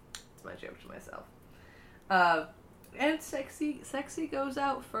 It's my joke to myself. And Sexy goes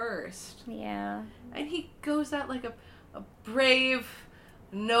out first. Yeah. And he goes out like a brave,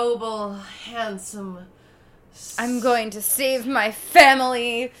 noble, handsome... I'm going to save my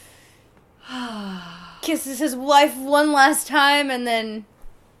family. Kisses his wife one last time and then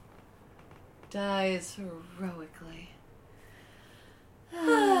dies heroically.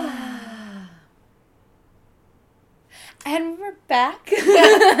 and we're back.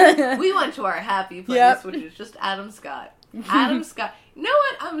 We went to our happy place, Yep. which is just Adam Scott. Adam Scott. You know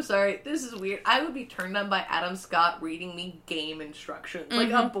what? I'm sorry. This is weird. I would be turned on by Adam Scott reading me game instructions.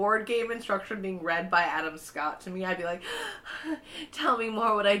 Like a board game instruction being read by Adam Scott to me. I'd be like, tell me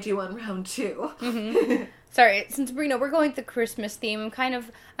more what I do on round 2. Sorry, since we're going with the Christmas theme,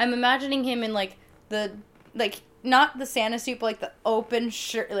 I'm imagining him in like the not the Santa suit, but like the open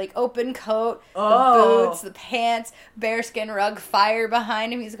shirt, like open coat, Oh. the boots, the pants, bearskin rug, fire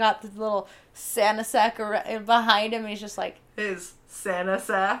behind him. He's got this little Santa sack behind him, and he's just like, His Santa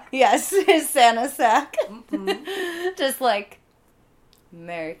sack. yes, his Santa sack, Mhm. just like,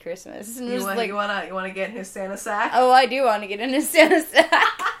 Merry Christmas. And You just want to get in his Santa sack? oh, I do want to get in his Santa sack.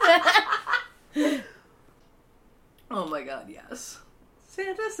 Oh my god, yes.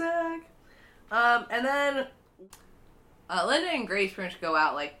 Santa sack. And then Linda and Grace pretty much go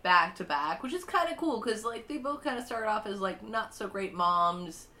out like back to back, which is kind of cool because like they both kind of started off as like not so great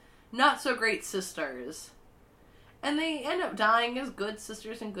moms, not so great sisters, and they end up dying as good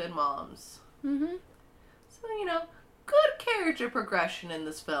sisters and good moms. Mm-hmm. So good character progression in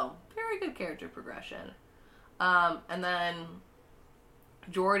this film. Very good character progression. And then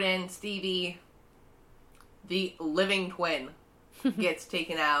Jordan, Stevie, the living twin, gets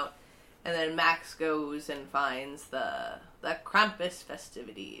taken out. And then Max goes and finds the Krampus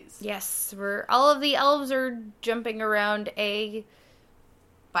festivities. Yes, where all of the elves are jumping around a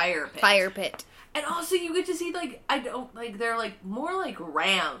Fire pit. fire pit. And also you get to see, they're more like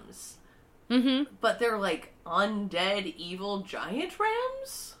rams. Mm-hmm. But they're like undead evil giant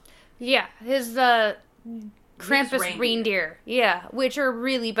rams? Yeah, his Krampus reindeer. Yeah, which are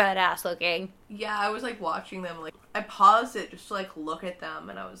really badass looking. Yeah, I was watching them, I paused it just to look at them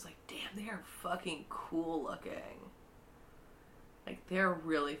and I was like, damn, they are fucking cool looking. They're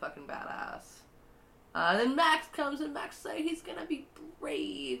really fucking badass. Then Max comes and Max says he's gonna be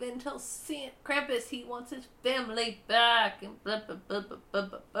brave and tell Krampus he wants his family back and blah blah blah blah blah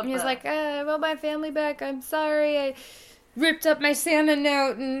blah blah. He's like, I want my family back. I'm sorry. I ripped up my Santa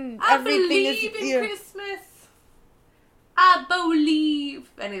note and I everything believe in Christmas. I believe.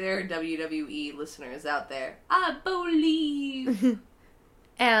 Any of their WWE listeners out there, I believe.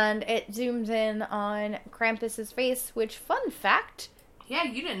 And it zooms in on Krampus's face, which, fun fact. Yeah,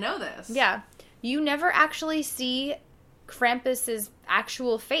 you didn't know this. Yeah. You never actually see Krampus's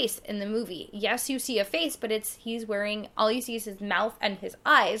actual face in the movie. Yes, you see a face, but he's wearing, all you see is his mouth and his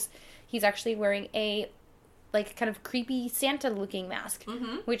eyes. He's actually wearing a, kind of creepy Santa-looking mask,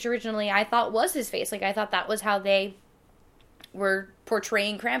 which originally I thought was his face. I thought that was how they were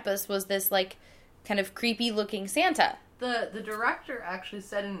portraying Krampus, was this, kind of creepy-looking Santa. The director actually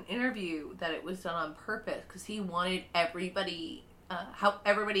said in an interview that it was done on purpose because he wanted everybody, how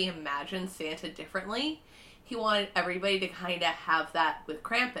everybody imagines Santa differently. He wanted everybody to kind of have that with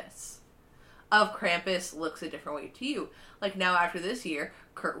Krampus. Krampus looks a different way to you. Now after this year,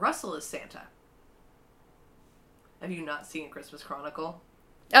 Kurt Russell is Santa. Have you not seen Christmas Chronicle?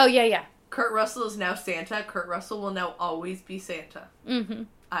 Oh, yeah. Kurt Russell is now Santa. Kurt Russell will now always be Santa. Mm-hmm.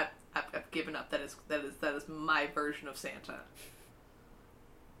 I've given up. That is my version of Santa.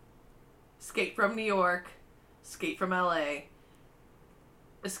 Escape from New York. Escape from LA.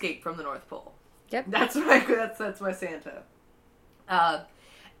 Escape from the North Pole. Yep. That's my Santa.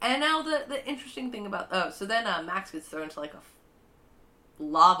 And now the interesting thing about so then Max gets thrown into like a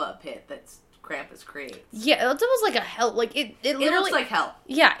lava pit that's Krampus creates. Yeah, it's almost like a hell. Like it literally It looks like hell.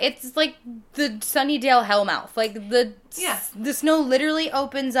 Yeah, it's like the Sunnydale Hellmouth. Like the snow literally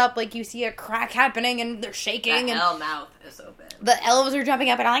opens up. Like you see a crack happening, and they're shaking. The and hell mouth is open. the elves are jumping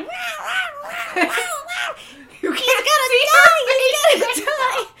up and I'm like, You he's gonna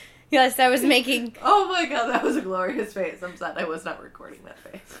die. Yes, I was making, Oh my god, that was a glorious face. I'm sad I was not recording that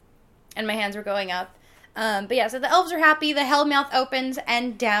face. and my hands were going up. But yeah, so the elves are happy. The Hellmouth opens,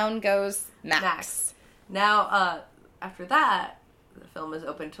 and down goes Max. Now, after that, the film is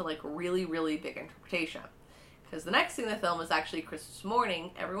open to like really, really big interpretation. Because the next scene in the film is actually Christmas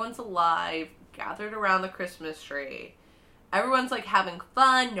morning. Everyone's alive, gathered around the Christmas tree. Everyone's like having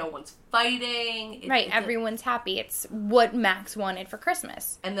fun. No one's fighting. Right, everyone's happy. It's what Max wanted for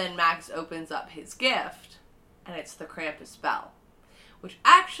Christmas. And then Max opens up his gift, and it's the Krampus bell. Which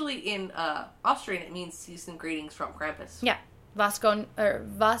actually in Austrian it means season greetings from Krampus. Yeah, Vasgon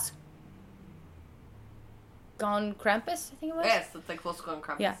Krampus, I think it was. Yes, it's like Volkswagen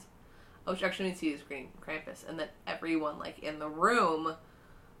Krampus. Yeah. Which actually means he's greeting Krampus. And then everyone like in the room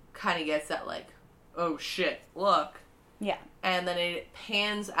kind of gets that like, oh shit, look. Yeah. And then it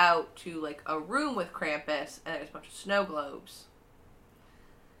pans out to like a room with Krampus, and there's a bunch of snow globes.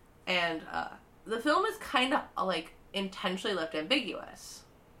 And the film is kind of like intentionally left ambiguous.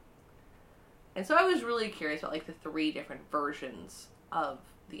 And so I was really curious about like the 3 different versions of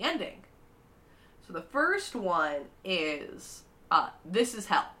the ending. So the first one is this is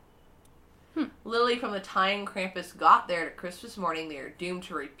hell. Literally from the time Krampus got there to Christmas morning, they are doomed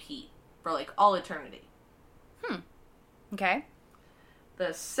to repeat for like all eternity. Okay.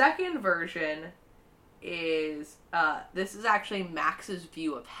 The second version is this is actually Max's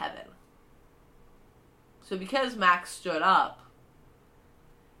view of heaven. So because Max stood up,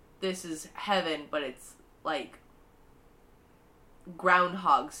 this is heaven, but it's like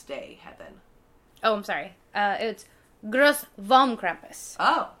Groundhog's Day heaven. Oh, I'm sorry. It's Gross vom Krampus.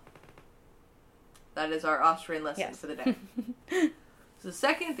 Oh. That is our Austrian lesson Yes. for the day. So the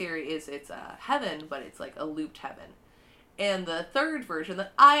second theory is it's heaven, but it's like a looped heaven. And the third version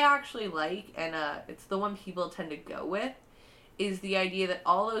that I actually like, and it's the one people tend to go with, is the idea that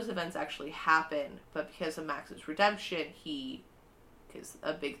all those events actually happen, but because of Max's redemption, because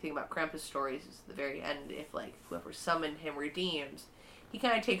a big thing about Krampus stories is at the very end, if like whoever summoned him redeems, he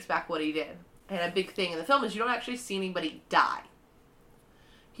kind of takes back what he did. And a big thing in the film is you don't actually see anybody die.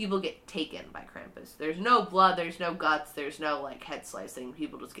 People get taken by Krampus. There's no blood, there's no guts, there's no like head slicing.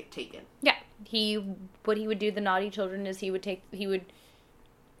 People just get taken. Yeah. What he would do, the naughty children, is he would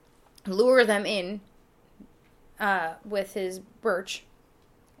lure them in with his birch,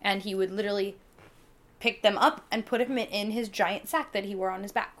 and he would literally pick them up and put them in his giant sack that he wore on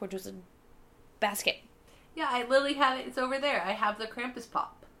his back, which was a basket. Yeah, I literally have it. It's over there. I have the Krampus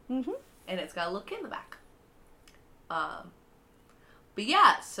pop. Mm-hmm. And it's got a little kid in the back. But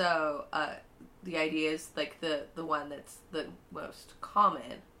yeah, so the idea is like the one that's the most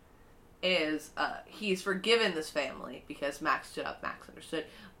common is he's forgiven this family because Max stood up, Max understood,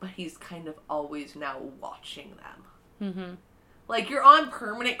 but he's kind of always now watching them. Mm-hmm. Like, you're on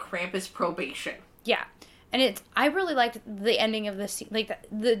permanent Krampus probation. Yeah. And I really liked the ending of this, like,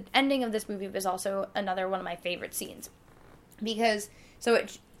 the ending of this movie was also another one of my favorite scenes. Because, so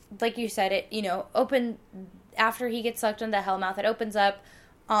it, like you said, it, opened, after he gets sucked into the Hellmouth, it opens up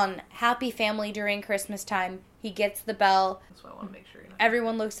on Happy Family during Christmas time. He gets the bell. That's what I want to make sure.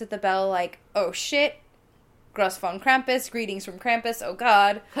 Everyone looks at the bell like, oh shit, Gross von Krampus, greetings from Krampus, oh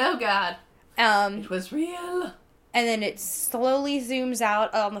god. Oh god. It was real. And then it slowly zooms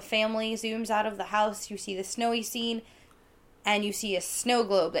out on the family, zooms out of the house. You see the snowy scene, and you see a snow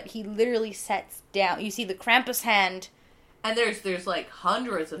globe that he literally sets down. You see the Krampus hand. And there's like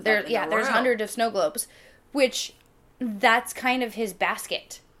hundreds of them in the there's room. hundreds of snow globes, which that's kind of his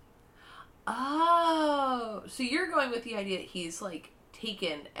basket. Oh, so you're going with the idea that he's like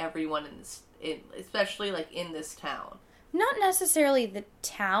taken everyone especially like in this town. Not necessarily the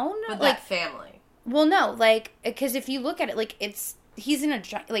town, But like that family. Well, no, like, because if you look at it, like, he's in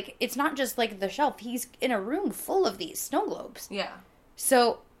it's not just, like, the shelf. He's in a room full of these snow globes. Yeah.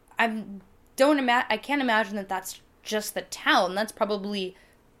 So, I can't imagine that that's just the town. That's probably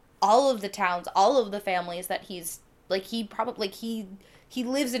all of the towns, all of the families that he's, like, he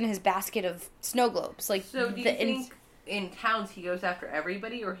lives in his basket of snow globes. Like, so do you think in towns he goes after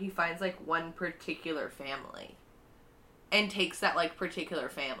everybody, or he finds, like, one particular family and takes that, like, particular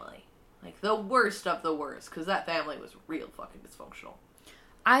family? Like, the worst of the worst, because that family was real fucking dysfunctional.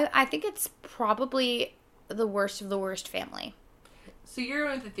 I think it's probably the worst of the worst family. So you're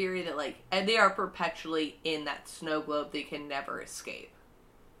with the theory that, like, and they are perpetually in that snow globe, they can never escape.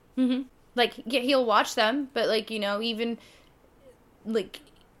 Mm-hmm. Like, yeah, he'll watch them, but, like, you know, even, like,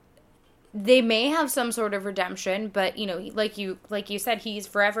 they may have some sort of redemption, but, you know, like you said, he's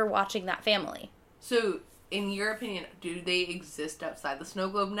forever watching that family. So, in your opinion, do they exist outside the snow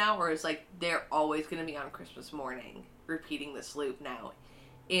globe now, or is, like, they're always going to be on Christmas morning, repeating this loop now,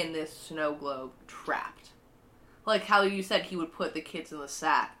 in this snow globe, trapped? Like how you said he would put the kids in the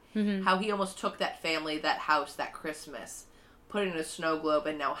sack. Mm-hmm. How he almost took that family, that house, that Christmas, put it in a snow globe,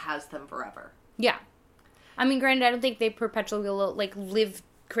 and now has them forever. Yeah. I mean, granted, I don't think they perpetually, like, live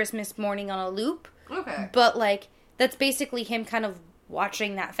Christmas morning on a loop. Okay. But, like, that's basically him kind of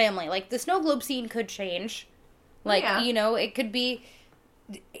watching that family. Like, the snow globe scene could change. Like, yeah. You know, it could be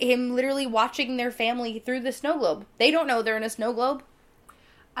him literally watching their family through the snow globe. They don't know they're in a snow globe.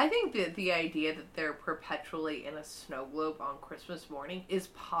 I think that the idea that they're perpetually in a snow globe on Christmas morning is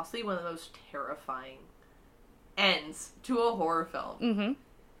possibly one of the most terrifying ends to a horror film. Mm-hmm.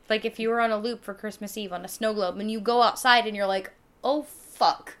 Like, if you were on a loop for Christmas Eve on a snow globe, and you go outside and you're like, oh,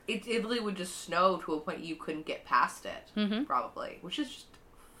 fuck. It really would just snow to a point you couldn't get past it, probably. Which is just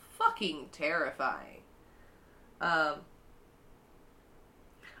fucking terrifying. Oh,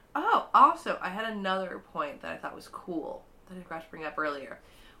 also, I had another point that I thought was cool that I forgot to bring up earlier.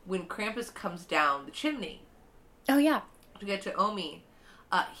 When Krampus comes down the chimney... Oh, yeah. To get to Omi,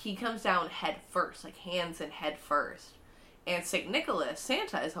 he comes down head first, like hands and head first. And St. Nicholas,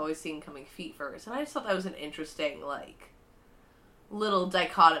 Santa, is always seen coming feet first. And I just thought that was an interesting, like, little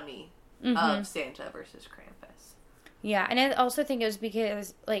dichotomy of Santa versus Krampus. Yeah, and I also think it was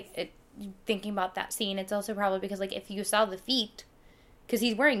because, like, thinking about that scene, it's also probably because, like, if you saw the feet... Because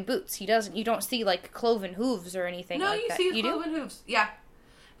he's wearing boots. You don't see, like, cloven hooves or anything like that. No, you see the cloven hooves. Yeah.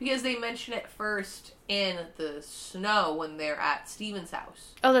 Because they mention it first in the snow when they're at Steven's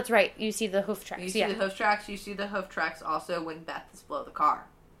house. Oh, that's right. You see the hoof tracks. You see the hoof tracks. You see the hoof tracks also when Beth is below the car.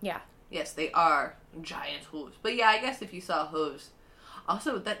 Yeah. Yes, they are giant hooves. But yeah, I guess if you saw hooves.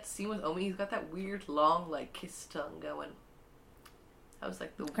 Also, that scene with Omi, he's got that weird, long, like, kiss tongue going. That was,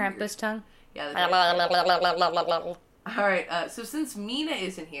 like, the Krampus tongue? Yeah. Alright, so since Mina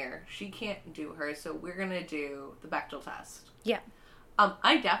isn't here, she can't do her, so we're gonna do the Bechdel test. Yeah.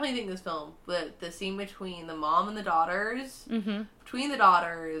 I definitely think this film, the scene between the mom and the daughters, Mm-hmm.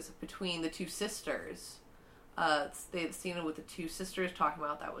 between the two sisters, the scene with the two sisters talking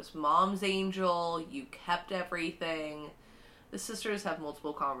about that was mom's angel, you kept everything. The sisters have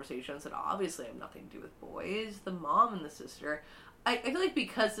multiple conversations that obviously have nothing to do with boys. The mom and the sister. I feel like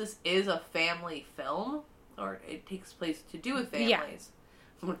because this is a family film, or it takes place to do with families.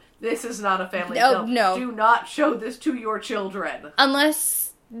 Yeah. This is not a family film. No. Do not show this to your children.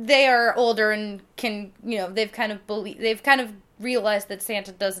 Unless they are older and can, you know, they've kind of realized that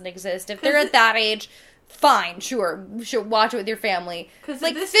Santa doesn't exist. If they're at that age, fine, sure, watch it with your family.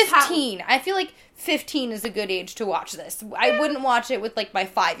 Like 15. I feel like 15 is a good age to watch this. Yeah. I wouldn't watch it with, like, my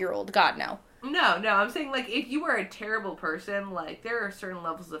 5-year-old. God, no. No, I'm saying, like, if you are a terrible person, like, there are certain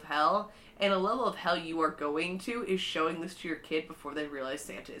levels of hell, and a level of hell you are going to is showing this to your kid before they realize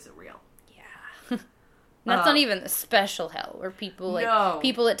Santa isn't real. Yeah. That's not even the special hell where people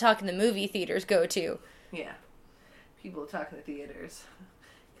that talk in the movie theaters go to. Yeah. People that talk in the theaters.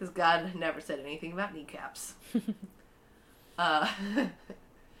 Because God never said anything about kneecaps.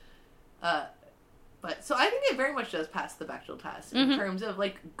 But, so I think it very much does pass the Bechdel test in terms of,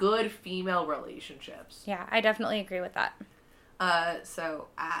 like, good female relationships. Yeah, I definitely agree with that. So,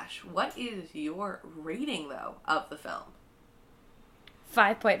 Ash, what is your rating, though, of the film?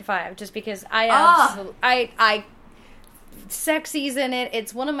 5.5, just because I sexy's in it.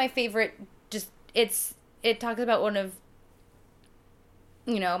 It's one of my favorite, it talks about one of,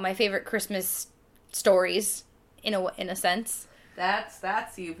 you know, my favorite Christmas stories, in a sense.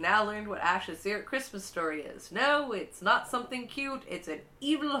 That's you've now learned what Ash's favorite Christmas story is. No, it's not something cute. It's an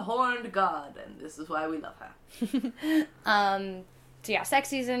evil horned god, and this is why we love her. So yeah,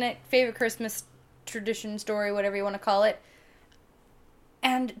 sexy's in it. Favorite Christmas tradition story, whatever you want to call it.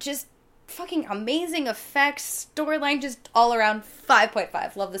 And just fucking amazing effects, storyline, just all around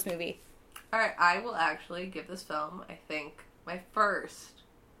 5.5. Love this movie. Alright, I will actually give this film, I think, my first.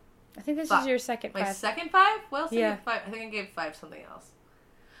 I think this is your second 5. My second 5? Well, yeah. 5. I think I gave 5 something else.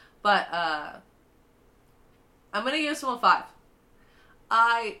 But, I'm gonna give this one a 5.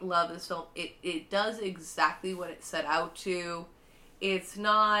 I love this film. It does exactly what it set out to. It's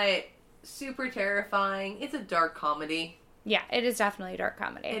not super terrifying. It's a dark comedy. Yeah, it is definitely a dark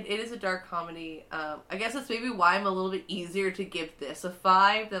comedy. It is a dark comedy. I guess that's maybe why I'm a little bit easier to give this a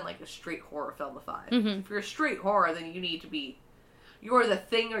 5 than like a straight horror film a 5. Mhm. If you're a straight horror, then you need to be, you're the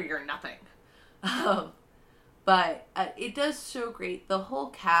thing or you're nothing. But it does so great. The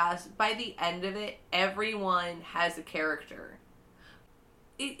whole cast, by the end of it, everyone has a character.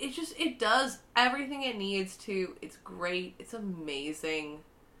 It does everything it needs to. It's great. It's amazing.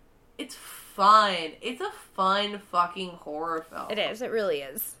 It's fun. It's a fun fucking horror film. It is. It really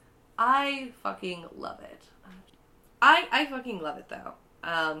is. I fucking love it. I fucking love it, though.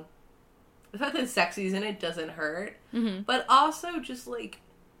 The fact that Sexy's in it doesn't hurt. Mm-hmm. But also, just, like,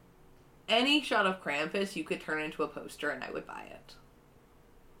 any shot of Krampus you could turn into a poster and I would buy it.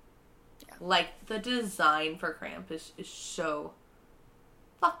 Yeah. Like, the design for Krampus is so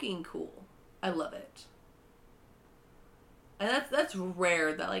fucking cool. I love it. And that's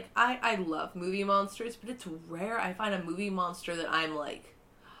rare that, like, I love movie monsters, but it's rare I find a movie monster that I'm like,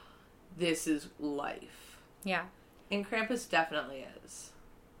 this is life. Yeah. And Krampus definitely is.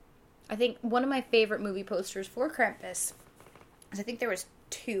 I think one of my favorite movie posters for Krampus is, I think there was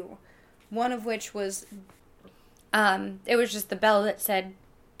 2. One of which was, it was just the bell that said,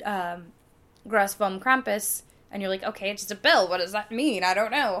 Gras vom Krampus, and you're like, okay, it's just a bell, what does that mean? I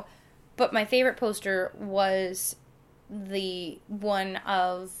don't know. But my favorite poster was the one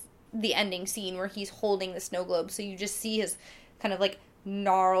of the ending scene where he's holding the snow globe, so you just see his kind of, like,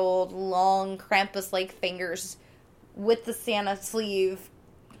 gnarled, long, Krampus-like fingers with the Santa sleeve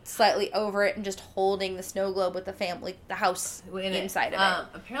slightly over it and just holding the snow globe with the family, the house inside of it.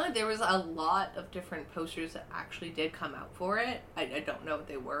 Apparently there was a lot of different posters that actually did come out for it. I don't know what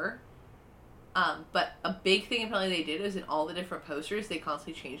they were. But a big thing apparently they did is in all the different posters, they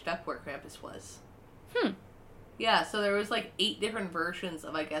constantly changed up where Krampus was. Yeah, so there was like 8 different versions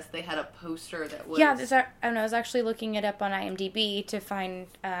of, I guess they had a poster that was... Yeah, I was actually looking it up on IMDb to find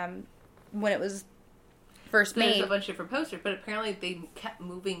when it was first made. There's a bunch of different posters, but apparently they kept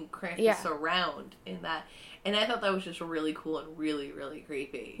moving Krampus around in that. And I thought that was just really cool and really, really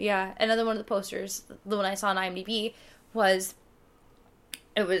creepy. Yeah, another one of the posters, the one I saw on IMDb, was...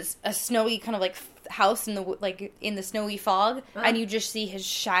 It was a snowy kind of like house in the snowy fog, and you just see his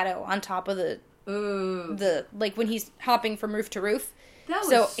shadow on top of the like when he's hopping from roof to roof. That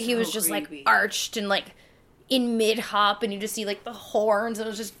was he was just creepy. like arched and like in mid hop, and you just see like the horns, and it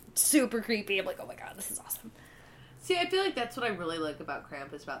was just super creepy. I'm like, oh my god, this is awesome. See, I feel like that's what I really like about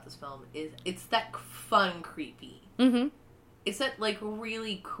Krampus, about this film, is it's that fun creepy. Mm-hmm. It's that like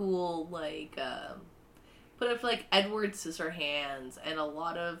really cool like. But it's like Edward Scissorhands and a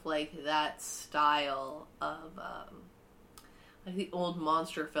lot of like that style of like the old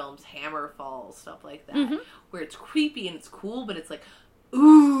monster films, Hammerfall, stuff like that, where it's creepy and it's cool, but it's like,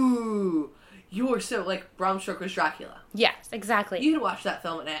 ooh, you're so like Bram Stoker's Dracula. Yes, exactly. You can watch that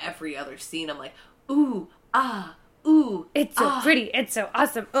film and at every other scene, I'm like, ooh, ah, ooh, it's so pretty, it's so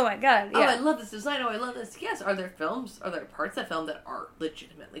awesome. Oh my god, yeah. Oh, I love this design. Oh, I love this. Yes, are there parts of film that are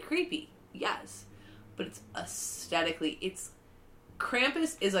legitimately creepy? Yes. But it's aesthetically,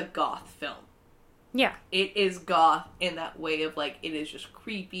 Krampus is a goth film. Yeah. It is goth in that way of, like, it is just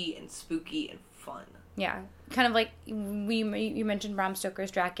creepy and spooky and fun. Yeah. Kind of like, you mentioned Bram Stoker's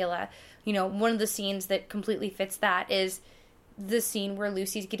Dracula. You know, one of the scenes that completely fits that is the scene where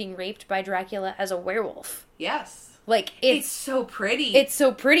Lucy's getting raped by Dracula as a werewolf. Yes. Like, it's so pretty. It's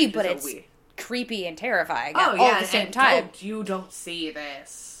so pretty, but it's creepy and terrifying all at the same time. Oh, you don't see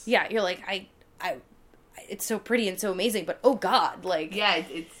this. Yeah, you're like, it's so pretty and so amazing, but oh god, like... Yeah,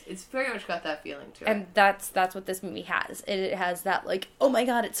 it's very much got that feeling to it. And that's what this movie has. It has that, like, oh my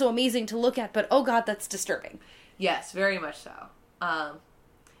god, it's so amazing to look at, but oh god, that's disturbing. Yes, very much so.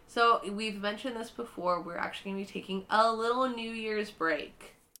 So, we've mentioned this before, we're actually going to be taking a little New Year's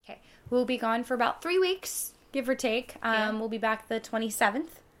break. Okay, we'll be gone for about 3 weeks, give or take. We'll be back the 27th.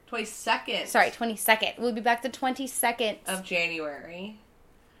 22nd. Sorry, 22nd. We'll be back the 22nd. Of January.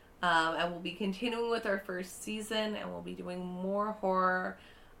 And we'll be continuing with our first season, and we'll be doing more horror.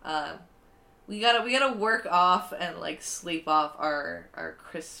 We gotta work off and like sleep off our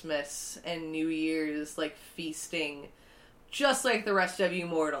Christmas and New Year's like feasting, just like the rest of you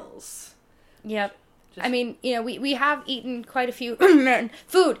mortals. Yep. I mean, you know, we have eaten quite a few food.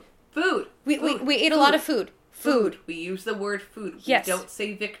 We ate a lot of food. Food. We use the word food. Yes. We don't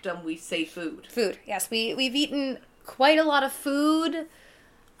say victim. We say food. Food. Yes. We've eaten quite a lot of food.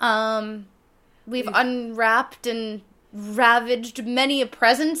 We've unwrapped and ravaged many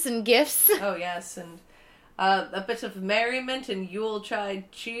presents and gifts. Oh, yes, and a bit of merriment and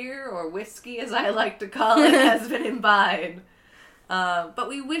Yuletide cheer, or whiskey as I like to call it, has been imbibed. But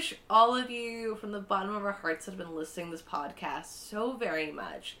we wish all of you from the bottom of our hearts that have been listening to this podcast so very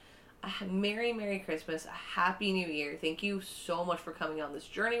much a Merry Christmas, a Happy New Year. Thank you so much for coming on this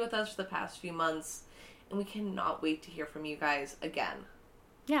journey with us for the past few months, and we cannot wait to hear from you guys again.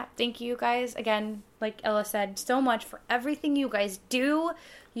 Yeah, thank you guys again, like Ella said, so much for everything you guys do.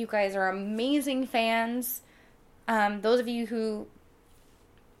 You guys are amazing fans. Those of you who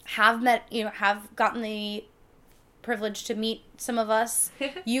have have gotten the privilege to meet some of us,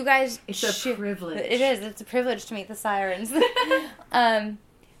 you guys... It's a privilege. It is. It's a privilege to meet the sirens.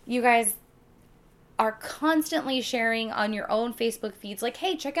 You guys are constantly sharing on your own Facebook feeds, like,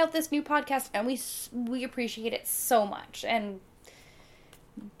 hey, check out this new podcast, and we appreciate it so much. And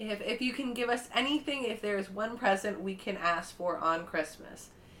if you can give us anything, if there's one present we can ask for on Christmas,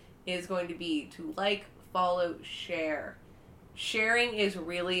 is going to be to like, follow, share. Sharing is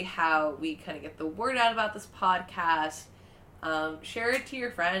really how we kind of get the word out about this podcast. Share it to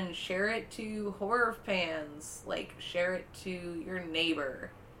your friends. Share it to horror fans. Like, share it to your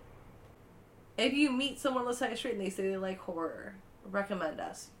neighbor. If you meet someone on the side of the street and they say they like horror, recommend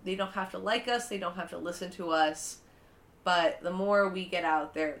us. They don't have to like us. They don't have to listen to us. But the more we get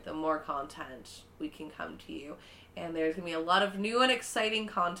out there, the more content we can come to you. And there's going to be a lot of new and exciting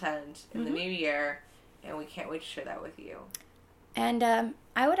content in the new year. And we can't wait to share that with you. And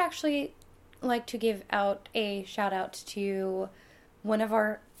I would actually like to give out a shout out to one of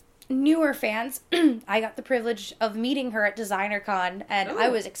our newer fans. I got the privilege of meeting her at DesignerCon, and I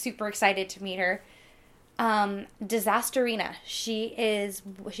was super excited to meet her. Disasterina. She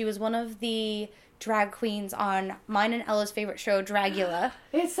was one of the drag queens on mine and Ella's favorite show, Dragula.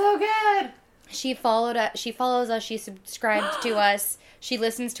 It's so good! She follows us, she subscribed to us, she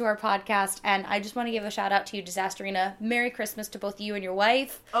listens to our podcast, and I just want to give a shout out to you, Disasterina. Merry Christmas to both you and your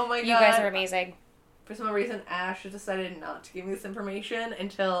wife. Oh my god. You guys are amazing. For some reason, Ash has decided not to give me this information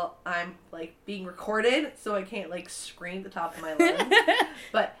until I'm, like, being recorded, so I can't, like, scream at the top of my lungs.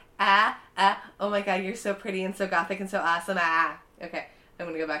 But, oh my god, you're so pretty and so gothic and so awesome, Okay, I'm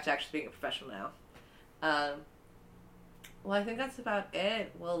gonna go back to actually being a professional now. Well, I think that's about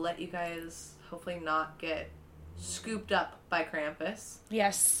it. We'll let you guys hopefully not get scooped up by Krampus.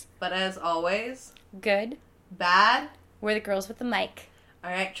 Yes. But as always... Good. Bad. We're the girls with the mic.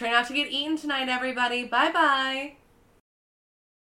 Alright, try not to get eaten tonight, everybody. Bye-bye.